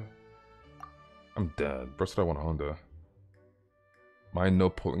Honda. I'm dead. First, I want a Honda. My no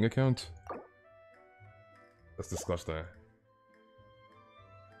pulling account? That's disgusting.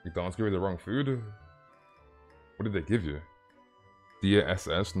 McDonald's gave you the wrong food? What did they give you?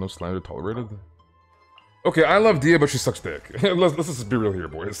 DASS, no slander tolerated? Okay, I love Dia, but she sucks dick. let's just be real here,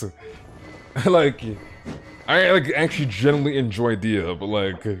 boys. I actually genuinely enjoy Dia, but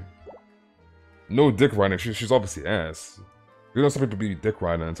like, no dick riding. She's obviously ass. You know, some people be dick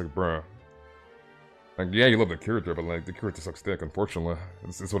riding. It's like, bruh. Like, yeah, you love the character, but like, the character sucks dick. Unfortunately,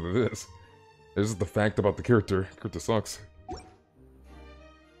 this is what it is. This is the fact about the character. The character sucks.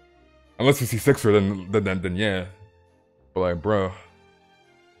 Unless you see Sixer, then yeah. But like, bro,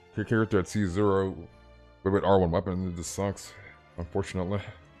 your character at C0 with R1 weapon, it just sucks. Unfortunately.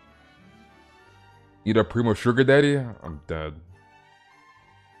 Need a primo sugar daddy? I'm dead.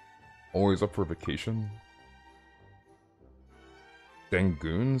 Always up for vacation.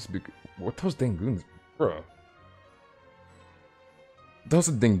 Dangoons? What the hell's Dangoons? Bro. That was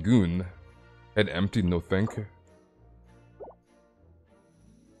a Dangoon. Head empty, no think.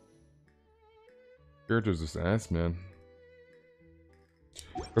 Character's just ass, man.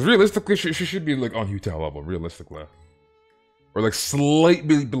 Because realistically, she should be like on Utah level, realistically. Or like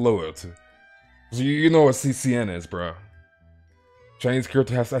slightly below it. So you know what CCN is, bro. Chinese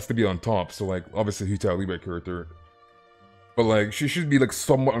character has to be on top, so like, obviously Utah Libre character. But like, she should be like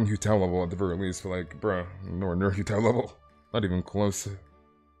somewhat on Utah level at the very least, but like, bro, nowhere near Utah level. Not even close.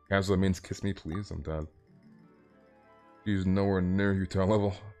 Casual means kiss me, please, I'm dead. She's nowhere near Utah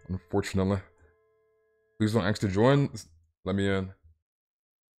level, unfortunately. Please don't ask to join, let me in.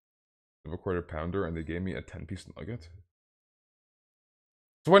 I have a quarter pounder and they gave me a 10-piece nugget.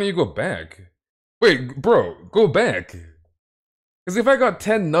 So why don't you go back? Wait, bro, go back. Because if I got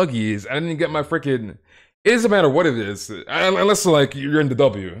 10 nuggies, I didn't get my freaking... It doesn't matter what it is, unless like you're in the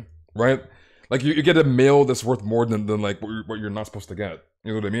W, right? Like you get a mail that's worth more than like what you're not supposed to get.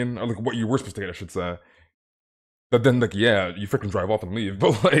 You know what I mean? Or like what you were supposed to get, I should say. But then like, yeah, you freaking drive off and leave.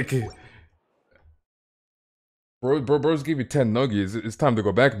 But like... Bros gave you 10 nuggies. It's time to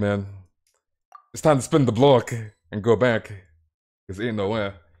go back, man. It's time to spin the block and go back. Because ain't no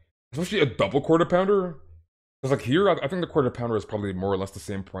way. Especially a double quarter pounder. Because like here, I think the quarter pounder is probably more or less the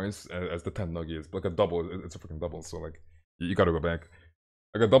same price as the 10 nuggies. But like a double, it's a freaking double. So like, you gotta go back.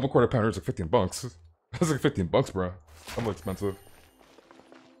 Like a double quarter pounder is like 15 bucks. That's like 15 bucks, bro. That's expensive.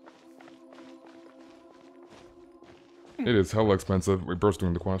 It is hella expensive. Wait, bro's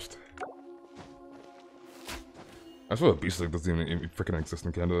doing the quest. I swear the beast like doesn't even freaking exist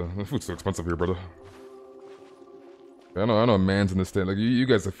in Canada. The food's so expensive here, brother. I know man's in the state. Like you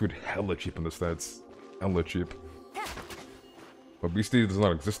guys have food hella cheap in the States. Hella cheap. But beastie does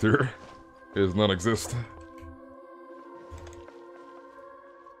not exist here. It does not exist.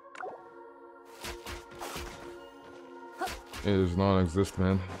 It does not exist,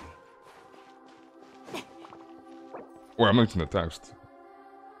 man. Wait, I'm looking at the text.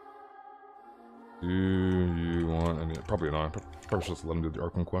 Do you want any? Probably not. Probably should just let him do the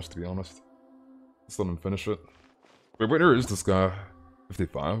Arkham quest, to be honest. Just let him finish it. Wait, where is this guy?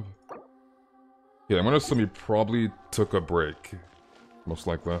 55? Yeah, I'm gonna assume he probably took a break. Most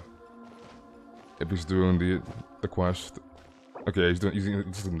likely. If he's doing the quest. Okay, he's just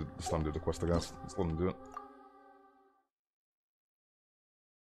let him do the quest, I guess. Just let him do it.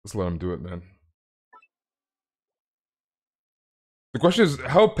 Just let him do it, man. The question is,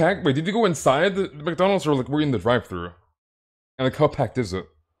 how packed... Wait, did you go inside the McDonald's or like were you in the drive-thru? And like, how packed is it?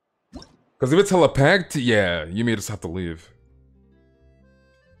 Because if it's hella packed, yeah, you may just have to leave.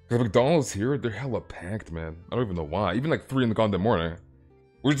 Because McDonald's here, they're hella packed, man. I don't even know why. Even like 3 in the goddamn morning.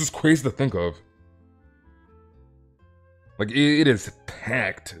 Which is just crazy to think of. Like, it is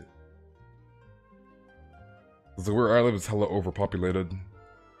packed. So where I live is hella overpopulated.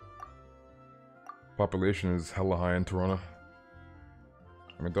 Population is hella high in Toronto.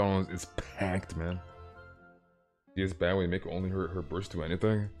 McDonald's is packed, man. She is bad when you make only her burst do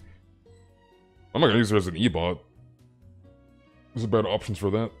anything. I'm not gonna use her as an e-bot. There's better options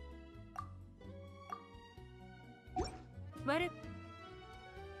for that.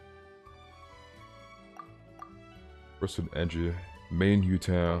 Bursted edgy. Main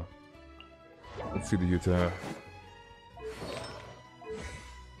Utah. Let's see the Utah.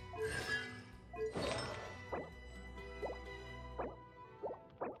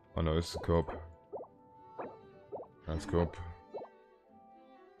 Oh no, this is Cope. That's Cope.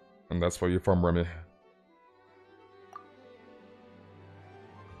 And that's why you farm Remy.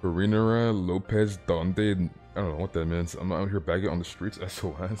 Farinera Lopez Donde. I don't know what that means. I'm not out here bagging on the streets.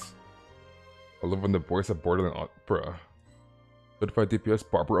 SOS. I live on the voice of Borderland. Bruh. Certified DPS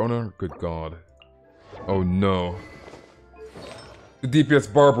Barbara owner? Good god. Oh no. The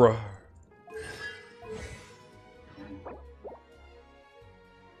DPS Barbara.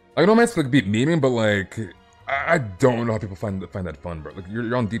 I know man's like be memeing, but like I don't know how people find that fun, bro. Like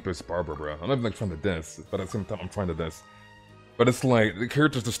you're on DPS Barbara, bro. I'm not even like trying to diss, but at the same time I'm trying to diss. But it's like the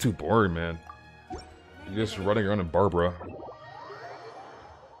character's just too boring, man. You're just running around in Barbara.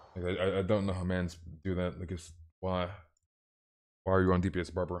 Like, I don't know how mans do that. Like it's why are you on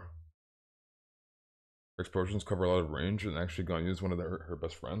DPS Barbara? Explosions cover a lot of range, and actually Ganya is one of her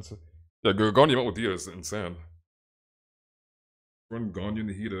best friends. Yeah, Ganya out with Dia is insane. Run Ganya,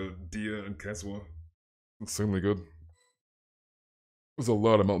 Nahida, Dia, and Keswa. Insanely good. There's a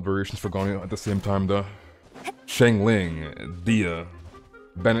lot of mount variations for Ganya at the same time, though. Shang Ling, Dia,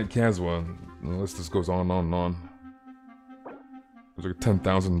 Bennett Keswa. The list just goes on and on and on. There's like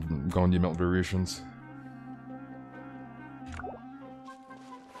 10,000 Ganya mount variations.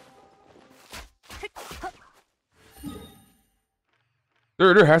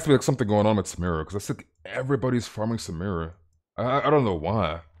 There has to be like something going on with Samira, because I think everybody's farming Samira. I don't know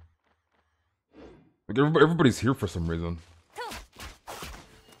why. Like everybody's here for some reason.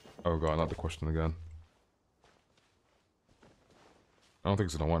 Oh god, not the question again. I don't think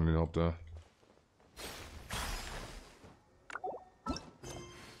he's gonna want any help there. Yeah,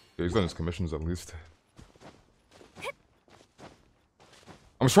 he's done his commissions at least.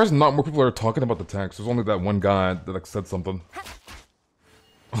 I'm surprised not more people are talking about the text. There's only that one guy that like said something.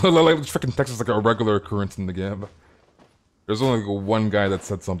 Like freaking text is like a regular occurrence in the game. There's only like one guy that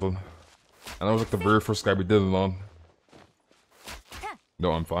said something. And that was like the very first guy we did it on.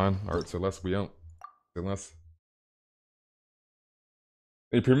 No, I'm fine. Alright, say less, we out. Say less.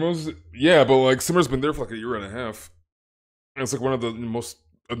 Hey, Primo's? Yeah, but like, Simmer's been there for like a year and a half. And it's like one of the most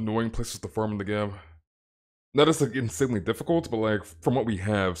annoying places to farm in the game. Not as like insanely difficult, but like, from what we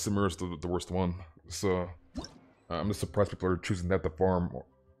have, Simmer is the worst one. So, I'm just surprised people are choosing that to farm.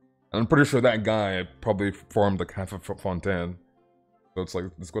 And I'm pretty sure that guy probably farmed like half of Fontaine. So it's like,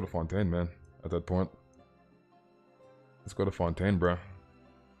 let's go to Fontaine, man, at that point. Let's go to Fontaine, bruh.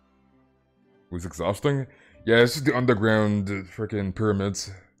 It was exhausting? Yeah, it's just the underground freaking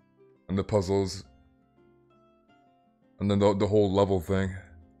pyramids. And the puzzles. And then the whole level thing.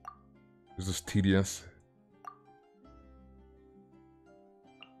 It's just tedious.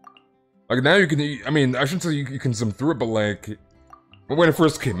 Like now you can, I mean, I shouldn't say you can zoom through it, but like, when it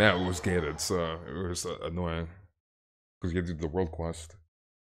first came out, it was gated, so it was annoying. Because you had to do the world quest.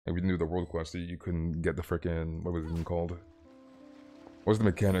 And if you didn't do the world quest, you couldn't get the freaking, what was it even called? What was the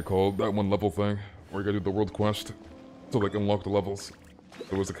mechanic called? That one level thing, where you gotta do the world quest to like unlock the levels.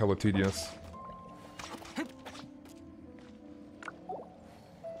 It was like hella tedious.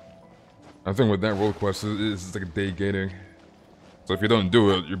 I think with that world quest, it's like a day gating. So if you don't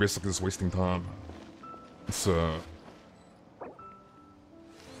do it, you're basically just wasting time. So...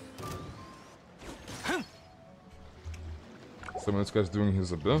 So this guy's doing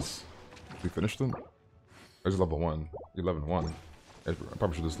his abyss. We finished it? There's level 1. 11-1. I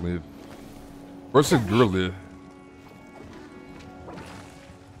probably should just leave. Where's the girly?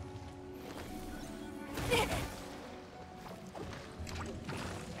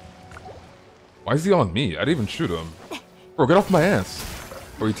 Why is he on me? I didn't even shoot him. Bro, get off my ass.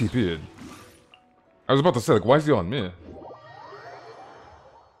 Oh, he TP'd. I was about to say, like, why is he on me?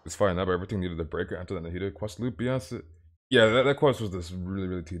 It's fine now, but everything needed a break after that Nahida quest loop, yes. Yeah, that quest was just really,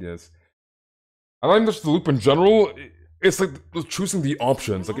 really tedious. I like just the loop in general. It's like choosing the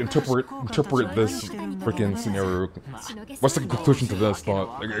options, like interpret this freaking scenario. What's the conclusion to this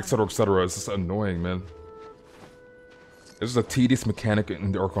thought, like, etc., etc. It's just annoying, man. It's just a tedious mechanic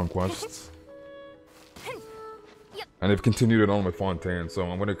in the Archon quests. And they've continued it on with Fontaine,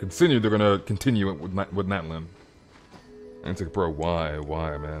 so when they continue, they're gonna continue it with Natlin. And it's like, bro,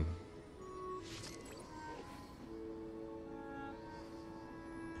 why, man?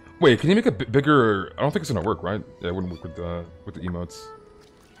 Wait, can you make a bit bigger? I don't think it's gonna work, right? Yeah, it wouldn't work with the emotes.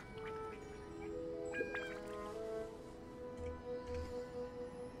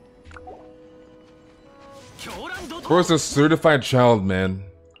 Bro's a certified child, man.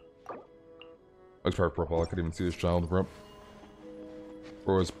 That's private profile. I couldn't even see his child, bro.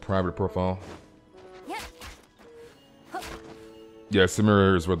 Bro's private profile. Yeah,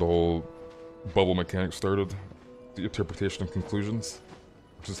 Simmer is where the whole bubble mechanic started. The interpretation of conclusions.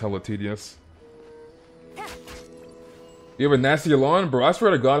 Which is hella tedious. You have a nasty Yelan? Bro, I swear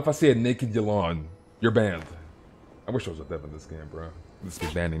to God, if I see a naked Yelan, you're banned. I wish I was a dev in this game, bro. This be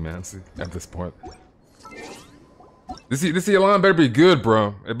banning, man, see, at this point. This Yelan better be good,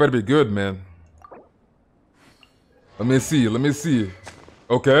 bro. It better be good, man. Let me see.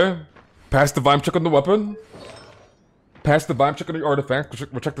 Okay. Pass the vibe check on the weapon. Pass the vibe check on the artifact.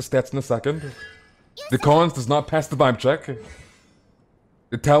 We'll check the stats in a second. The cons does not pass the vibe check.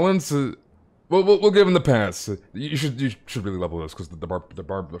 The talents, we'll give him the pass. You should really level this because the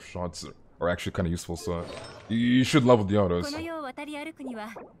barb shots are actually kind of useful. So you should level the autos.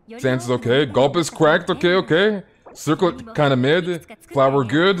 Sans is okay. Gulp is cracked. Okay. Circlet kind of mid. Flower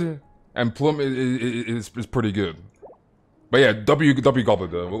good, and Plum is pretty good. But yeah, W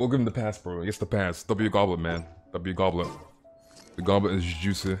Goblet though. We'll give him the pass, bro. He gets the pass. W Goblet, man. W Goblet. The Goblet is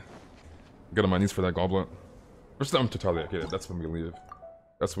juicy. Get on my knees for that Goblet. Where's the Totally? Okay, that's when we leave.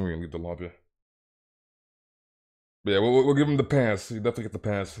 That's when we leave the lobby. But yeah, we'll give him the pass. You definitely get the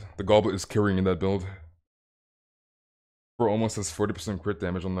pass. The Goblet is carrying in that build. Bro almost has 40% crit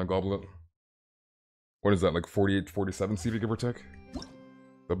damage on that Goblet. What is that, like 48, 47 CV, give or take?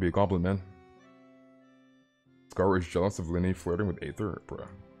 That'll be a Goblet, man. Scar is jealous of Linny flirting with Aether? Bro,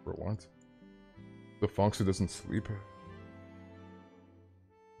 what? The Foxy doesn't sleep?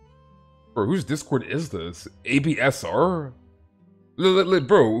 Bro, whose Discord is this? ABSR?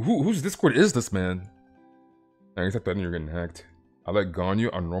 Bro, whose Discord is this, man? I guess that then you're getting hacked. I let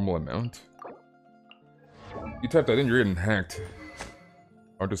Ganyu on normal amount. You typed that in, you're getting hacked.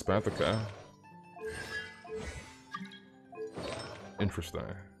 Artist path, okay. Interesting.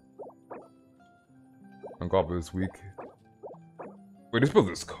 Ungoblin is weak. Wait, this build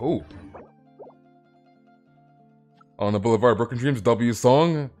is cope. On the Boulevard, Broken Dreams, W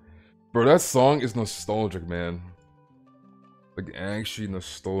song? Bro, that song is nostalgic, man. Like, actually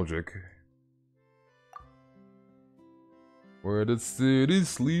nostalgic. Where the city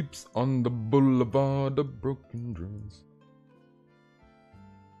sleeps on the Boulevard of Broken Dreams.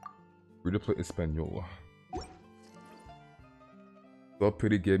 Ready to play Espanol. The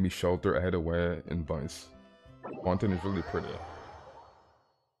pity gave me shelter, I had away in Vice. Quantum is really pretty.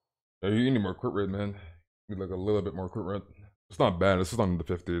 Yeah, you need more crit rate, man. You need like a little bit more crit rate. It's not bad, it's just not in the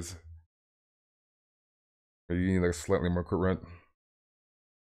 50s. You need like slightly more crit rate.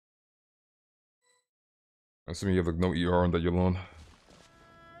 Assuming you have like no ER on that you're alone.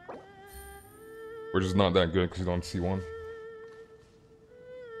 Which is not that good because you don't see one.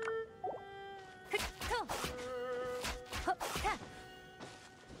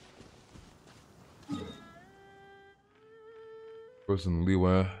 Person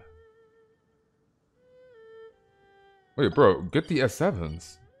leeway. Wait, bro, get the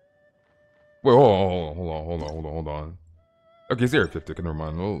S7s. Wait, hold on. Okay, he's there at 50, okay, never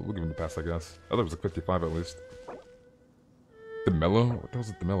mind. We'll give him the pass, I guess. I thought it was like 55 at least. The Mellow? What the hell's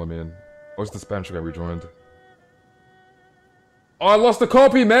it, the Mellow, man? Oh, it's the Spanish guy rejoined. Oh, I lost the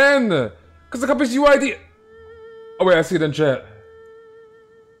copy, man! Because the copy's UID. Oh, wait, I see it in chat.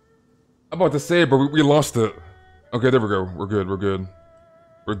 I'm about to say, but we lost it. Okay, there we go. We're good, we're good.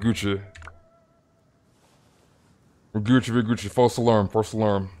 We're Gucci. We're Gucci, we're Gucci. False alarm, false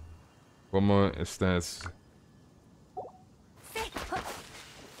alarm. Como estás?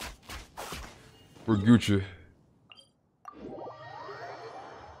 We're Gucci.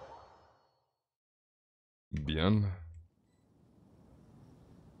 Bien.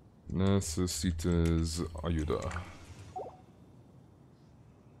 Necesitas ayuda.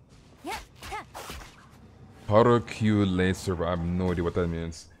 Para que le server. I have no idea what that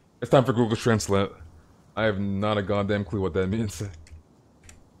means. It's time for Google Translate. I have not a goddamn clue what that means.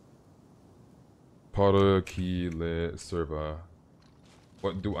 Para que le serva.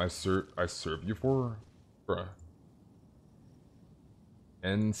 What do I serve you for? Bruh.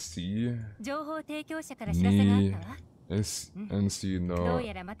 NC NC no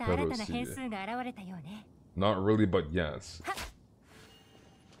Not really, but yes.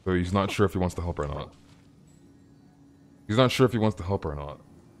 So he's not sure if he wants to help or not. He's not sure if he wants to help or not.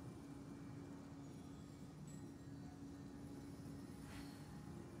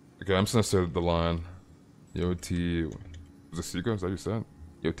 Okay, I'm just gonna say the line. Yo T. Was it Seiko? Is that what you said?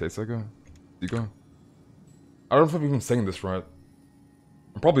 Yo T Seiko? Seiko? I don't know if I'm even saying this right.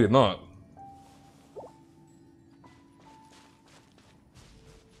 Probably not.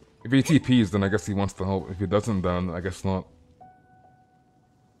 If he TPs, then I guess he wants to help. If he doesn't, then I guess not.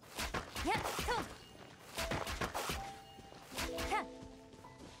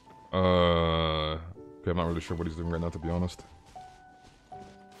 Okay, I'm not really sure what he's doing right now, to be honest.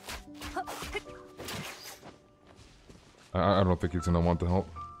 I don't think he's gonna want to help.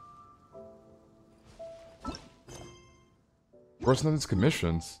 Where's none of his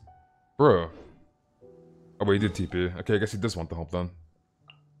commissions? Bro. Oh wait, he did TP. Okay, I guess he does want the help then.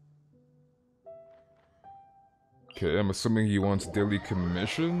 Okay, I'm assuming he wants daily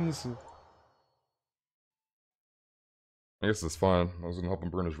commissions? I guess that's fine. I was gonna help him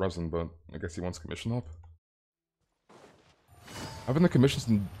burn his resin, but I guess he wants commission help. I haven't done commissions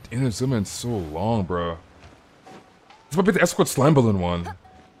in Inazuma in so long, bro. This might be the Escort Slime Balloon one.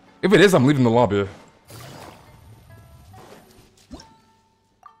 If it is, I'm leaving the lobby.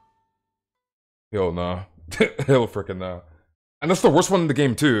 Hell nah. Hell frickin' nah. And that's the worst one in the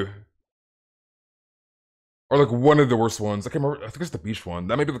game, too. Or like one of the worst ones. I can't remember. I think it's the beach one.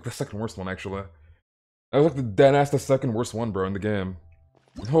 That may be like the second worst one, actually. That was like the dead-ass the second worst one, bro, in the game.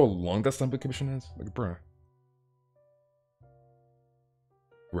 You know how long that Slime commission is? Like, bro.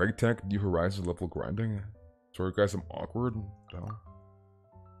 Reg Tech, New Horizons level grinding? Sorry guys, I'm awkward. No.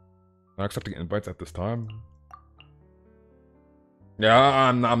 Not accepting invites at this time. Yeah,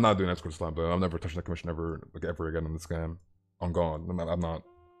 I'm not doing Escort Slime, but I'm never touching that commission ever again in this game. I'm gone. I'm not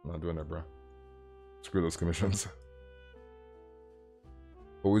doing it, bro. Screw those commissions.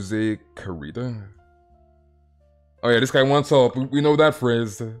 Jose Carita? Oh yeah, this guy wants help. We know that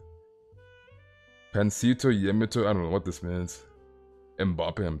phrase. Pancito Yemito, I don't know what this means.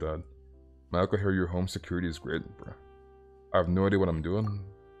 Mbappe, I'm dead. Malco, here your home security is great, bro. I have no idea what I'm doing.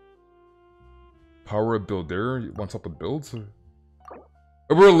 Power Builder wants help with builds?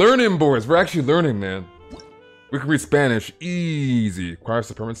 We're learning, boys. We're actually learning, man. We can read Spanish. Easy. Acquire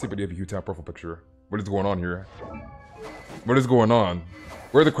supremacy, but you have a huge top profile picture. What is going on here? What is going on?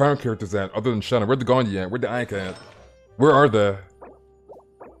 Where are the crown characters at, other than Shanna? Where'd the Gandhi at? Where'd the Ike at? Where are they?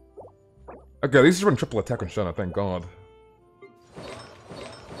 Okay, at least he's running triple attack on Shanna, thank God.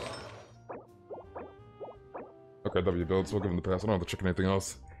 Okay, W builds. We'll give him the pass. I don't have to check anything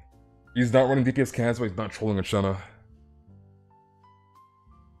else. He's not running DPS cans, but he's not trolling on Shanna.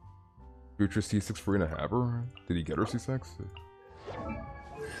 Future C6 free and a haver? Did he get her C6?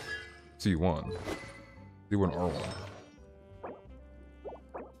 C1. C1 R1.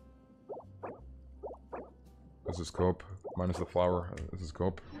 This is cope. Minus the flower. This is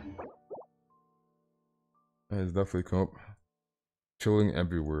cope. That is definitely cope. Chilling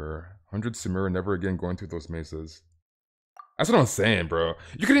everywhere. 100 Samira, never again going through those mazes. That's what I'm saying, bro.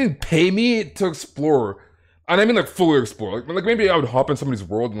 You couldn't even pay me to explore. And I mean like fully explore. Like maybe I would hop in somebody's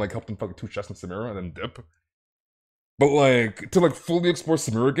world and like help them fucking 2 chests in Samira and then dip. But like, to like fully explore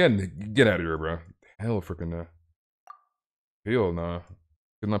Samira again, get out of here, bro. Hell freaking no. Hell nah.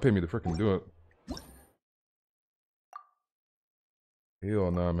 Could not pay me to freaking do it.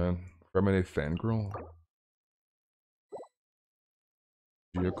 Hell nah, man. Remedy fangirl?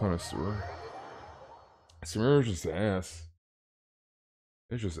 Geo connoisseur. Samira's just ass.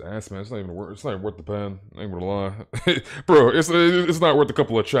 It's just ass, man. It's not even worth. It's not even worth the pen. I ain't gonna lie, bro. It's not worth a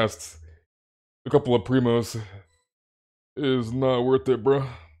couple of chests, a couple of primos. It is not worth it, bro.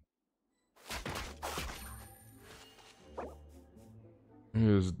 It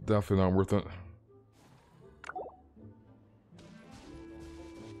is definitely not worth it.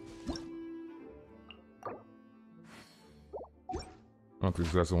 I don't think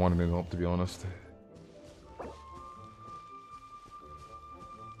these guys want any help, to be honest.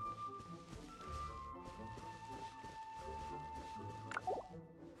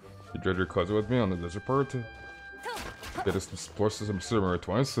 You dread your cousin with me on the desert part? Get us explore some Samira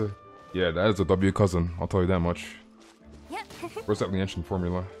twice? Yeah, that is a W cousin, I'll tell you that much. Where's that ancient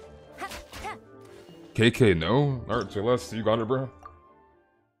formula? KK, no? Alright, JLS, you got it, bro.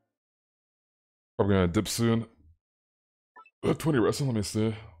 Probably gonna dip soon. 20 resin, let me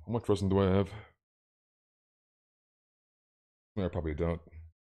see. How much resin do I have? I probably don't.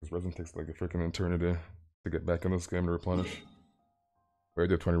 Because resin takes like a freaking eternity to get back in this game to replenish. Wait, I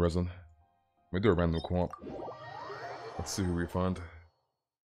do have 20 resin. Let me do a random co-op. Let's see who we find.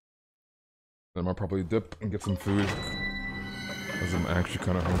 Then I'll probably dip and get some food. Because I'm actually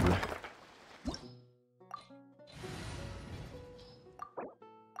kind of hungry.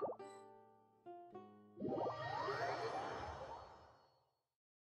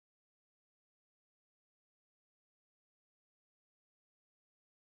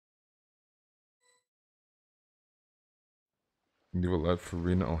 New alert for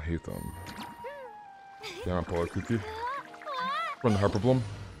Rena, I'll hate them. Yeah, I'm Paula Cookie. Run the Harper Bloom.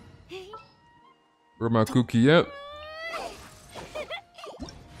 Where my cookie at?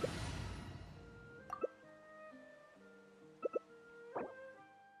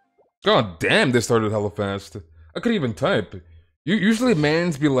 God damn, they started hella fast. I couldn't even type. Usually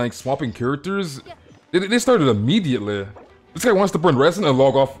mans be like swapping characters. They started immediately. This guy wants to burn resin and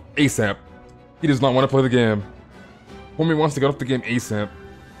log off ASAP. He does not want to play the game. Homie wants to get off the game ASAP.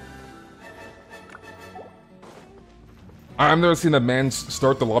 I've never seen a man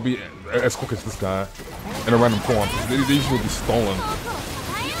start the lobby as quick as this guy in a random co-op. They usually be stolen.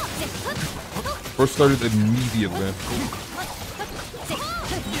 First started immediately.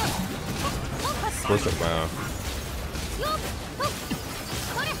 First up, wow.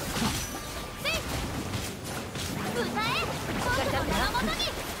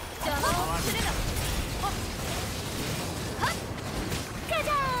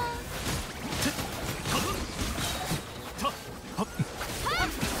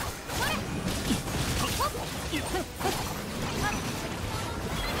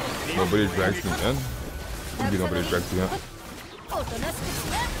 Nobody drags me in. Maybe nobody drags me in.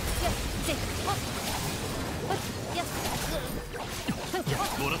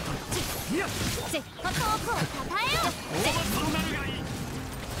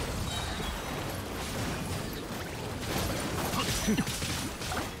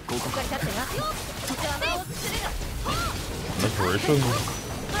 Inspiration?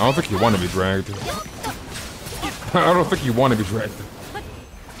 I don't think you want to be dragged. I don't think you want to be dragged.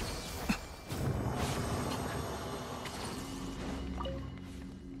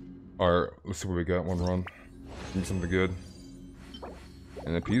 Alright, let's see what we got. One run. Give me something good.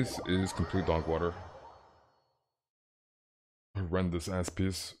 And the piece is complete dog water. Horrendous ass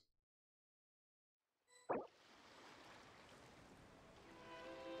piece.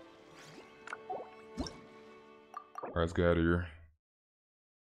 Alright, let's get out of here.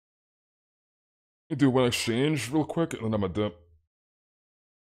 Let me do one exchange real quick, and then I'm a dip.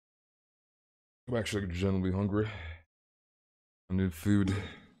 I'm actually genuinely hungry. I need food.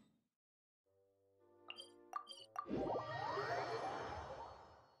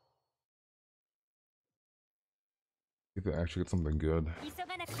 If I actually get something good.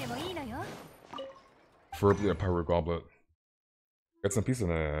 Preferably a pirate goblet. Got some pizza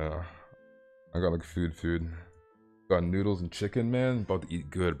now. I got like food. Got noodles and chicken, man. About to eat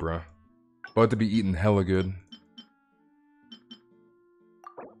good, bruh. About to be eating hella good.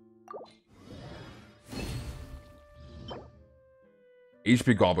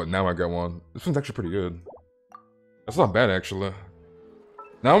 HP goblet, now I got one. This one's actually pretty good. That's not bad, actually.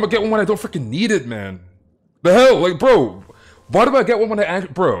 Now I'm gonna get one when I don't freaking need it, man. The hell? Like, bro, why do I get one when I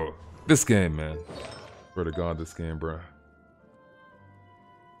act? Bro, this game, man. Swear to God, this game, bro.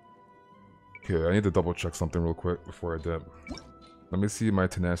 Okay, I need to double check something real quick before I dip. Let me see my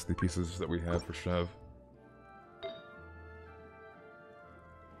tenacity pieces that we have for Chev.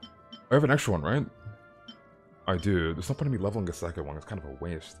 I have an extra one, right? I do. There's no point in me leveling a second one. It's kind of a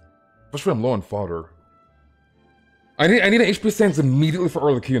waste. Especially when I'm low on fodder. I need an HP stance immediately for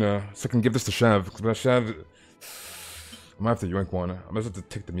Arlecchino, so I can give this to Chev. Because my Chev, I might have to yoink one. I might have to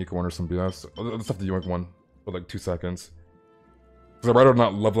take the Mika one or some BS. I'll just have to yoink one for like 2 seconds. Because I'd rather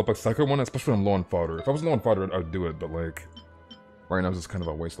not level up a second one, especially when I'm low on fodder. If I was low on fodder, I'd do it, but like, right now it's just kind of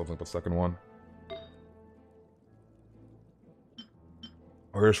a waste leveling up a second one.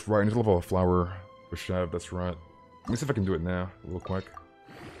 Oh, that's right. I need to level a flower for Chev, that's right. Let me see if I can do it now, real quick.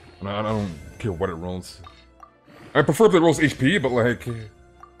 And I don't care what it rolls. I prefer if it rolls HP, but like,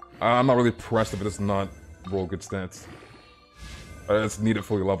 I'm not really pressed if it does not roll good stats. I just need it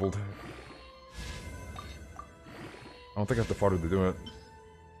fully leveled. I don't think I have the fodder to do it.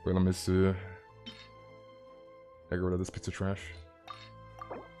 Wait, let me see. I get rid of this piece of trash.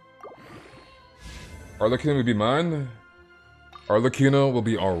 Arlecchino will be mine. Arlecchino will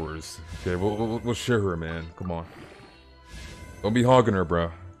be ours. Okay, we'll share her, man. Come on. Don't be hogging her, bro.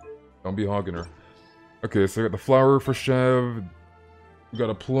 Don't be hogging her. Okay, so I got the flower for Chev. We got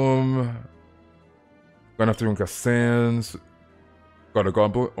a plume. Gonna have to do sands. Got a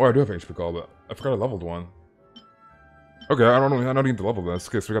goblet. Oh, I do have an HP goblet. I forgot I leveled one. Okay, I don't need to level this.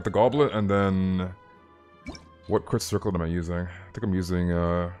 Okay, so we got the goblet, and then what crit circle am I using? I think I'm using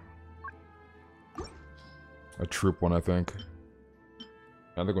a troop one. I think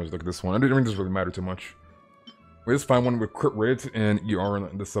I'm going to look at this one. I don't think this really matter too much. We just find one with crit rate and ER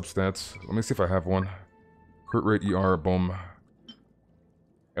in the substats. Let me see if I have one. Crit rate, ER, boom.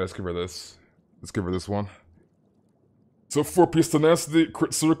 Yeah, let's give her this. Let's give her this one. So 4-piece tenacity,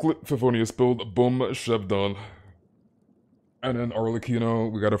 crit circlet, Favonius build, boom, Chev done. And then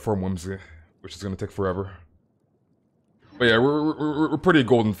Arlecchino, we gotta farm Whimsy, which is gonna take forever. But yeah, we're pretty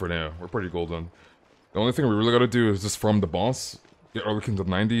golden for now. We're pretty golden. The only thing we really gotta do is just farm the boss, get Arlecchino to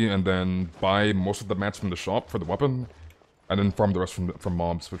 90, and then buy most of the mats from the shop for the weapon, and then farm the rest from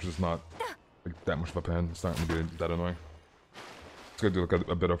mobs, which is not like that much of a pain. It's not gonna be that annoying. It's gonna do like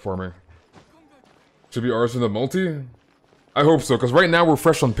a bit of farming. Should be ours in the multi? I hope so, because right now we're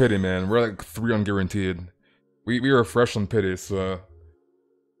fresh on pity, man. We're like 3 unguaranteed. We are fresh on pity, so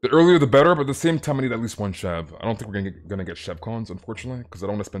the earlier the better, but at the same time I need at least one Chev. I don't think we're gonna get Chev cons, unfortunately, because I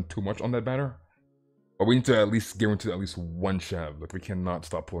don't want to spend too much on that banner. But we need to at least guarantee at least one Chev. Like, we cannot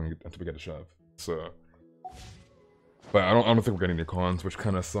stop pulling it until we get a Chev. So, but I don't think we're getting any cons, which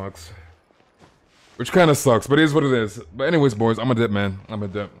kind of sucks. Which kind of sucks, but it is what it is. But anyways, boys, I'm a dip, man. I'm a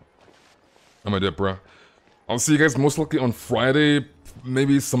dip, bro. I'll see you guys most likely on Friday,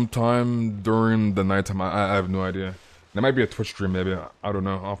 maybe sometime during the nighttime. I have no idea. There might be a Twitch stream, maybe. I don't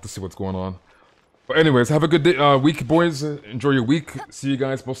know. I'll have to see what's going on. But anyways, have a good day, week, boys. Enjoy your week. See you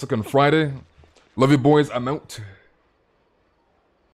guys most likely on Friday. Love you, boys. I'm out.